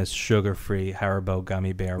famous sugar-free Haribo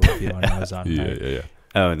gummy bear review on Amazon. Yeah.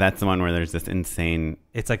 Oh, that's the one where there's this insane.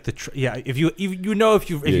 It's like if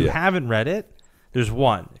you haven't read it. There's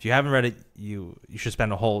one. If you haven't read it, you should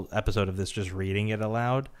spend a whole episode of this just reading it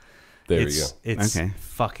aloud. There we go. It's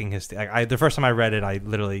fucking hysterical. The first time I read it, I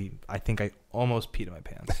think I almost peed in my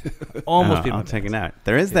pants. I'll check it out.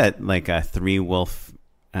 There is that like a 3 Wolf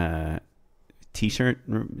T-shirt.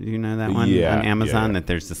 You know that one on Amazon? That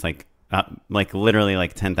there's just like literally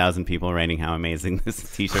like 10,000 people writing how amazing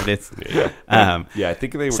this T-shirt is. I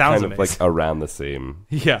think they were kind of like around the same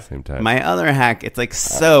time. My other hack, it's like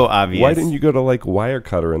so obvious. Why didn't you go to like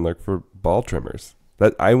Wirecutter and look for ball trimmers?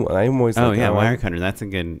 That I'm always like, Wirecutter. That's a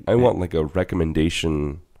good. I want like a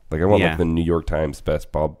recommendation. Like I want like the New York Times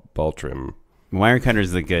best ball trim. Wirecutter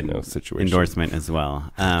is a good situation. Endorsement as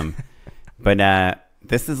well. But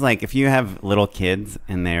This is like if you have little kids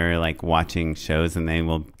and they're like watching shows and they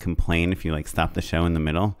will complain if you like stop the show in the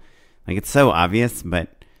middle. Like it's so obvious, but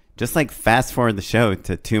just like fast forward the show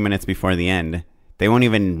to 2 minutes before the end. They won't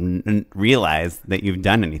even realize that you've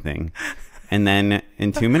done anything. And then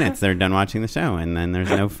in 2 minutes, they're done watching the show, and then there's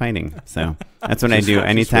no fighting. So that's what I do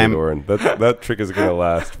anytime. That trick is going to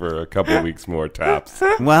last for a couple of weeks more tops.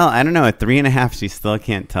 Well, I don't know. At 3.5, she still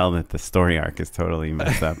can't tell that the story arc is totally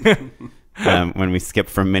messed up. When we skip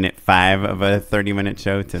from minute 5 of a 30-minute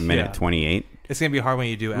show to minute 28. It's going to be hard when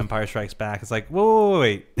you do Empire Strikes Back. It's like, whoa,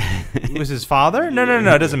 wait. It was his father? No,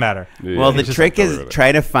 it doesn't matter. Yeah, well, the trick is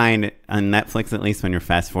try to find, on Netflix at least, when you're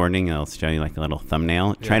fast forwarding, it'll show you like a little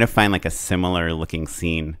thumbnail. Try to find like a similar looking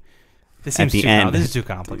scene at the end. This is too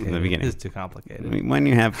complicated. The beginning. This is too complicated. I mean, when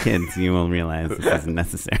you have kids, you will realize this is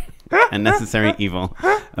necessary. A necessary evil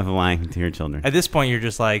of lying to your children. At this point, you're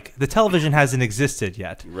just like, the television hasn't existed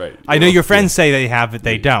yet. Right. I know your friends say they have it.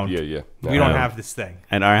 They don't. Yeah. We don't have this thing.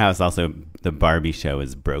 At our house, also, the Barbie show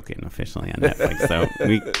is broken officially on Netflix. So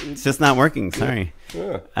it's just not working. Sorry.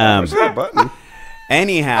 Push the button.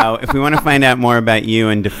 Anyhow, if we want to find out more about you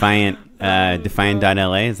and Defiant,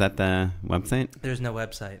 Defiant.la, is that the website? There's no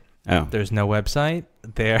website. Oh. There's no website.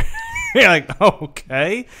 There. You're like,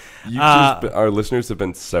 okay. Our listeners have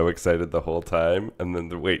been so excited the whole time, and then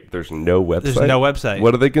there's no website. There's no website.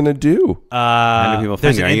 What are they gonna do? How do people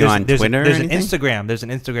find you? Are you on Twitter? There's an Instagram. There's an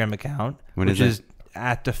Instagram account, which is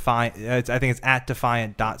at Defiant. I think it's at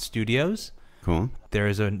Defiant.studios. Cool.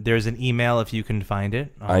 There's an email if you can find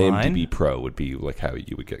it online. IMDb Pro would be like how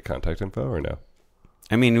you would get contact info, or no?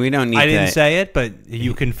 I mean, we don't need I didn't say it, but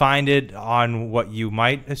you can find it on what you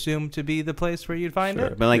might assume to be the place where you'd find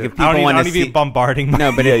it. But like if people want to see... bombarding.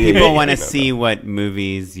 No, but if people want to see what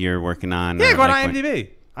movies you're working on... Yeah, go on IMDb.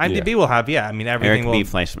 IMDb will have, I mean, everything Eric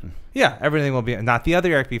B. Fleischman. Yeah, everything will be... Not the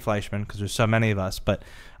other Eric B. Fleischman, because there's so many of us, but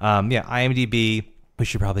IMDb, we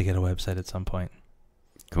should probably get a website at some point.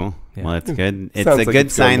 Cool. Yeah. Well, that's good. It's Sounds a like good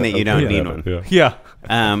sign that you don't need one. Yeah.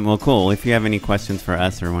 Well, cool. If you have any questions for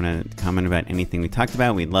us or want to comment about anything we talked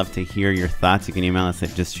about, we'd love to hear your thoughts. You can email us at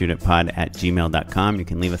justshootitpod@gmail.com. You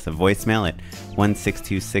can leave us a voicemail at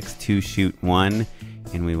 16262shoot1,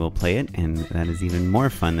 and we will play it. And that is even more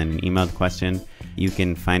fun than an emailed question. You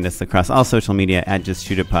can find us across all social media at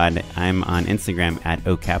justshootitpod. I'm on Instagram at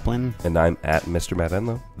okaplan. And I'm at Mr. Matt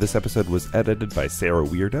Enlow. This episode was edited by Sarah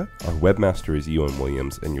Weirda. Our webmaster is Ewan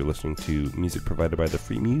Williams, and you're listening to music provided by the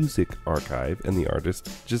Free Music Archive and the artist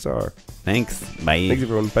Jazar. Thanks. Bye. Thanks,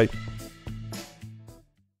 everyone. Bye.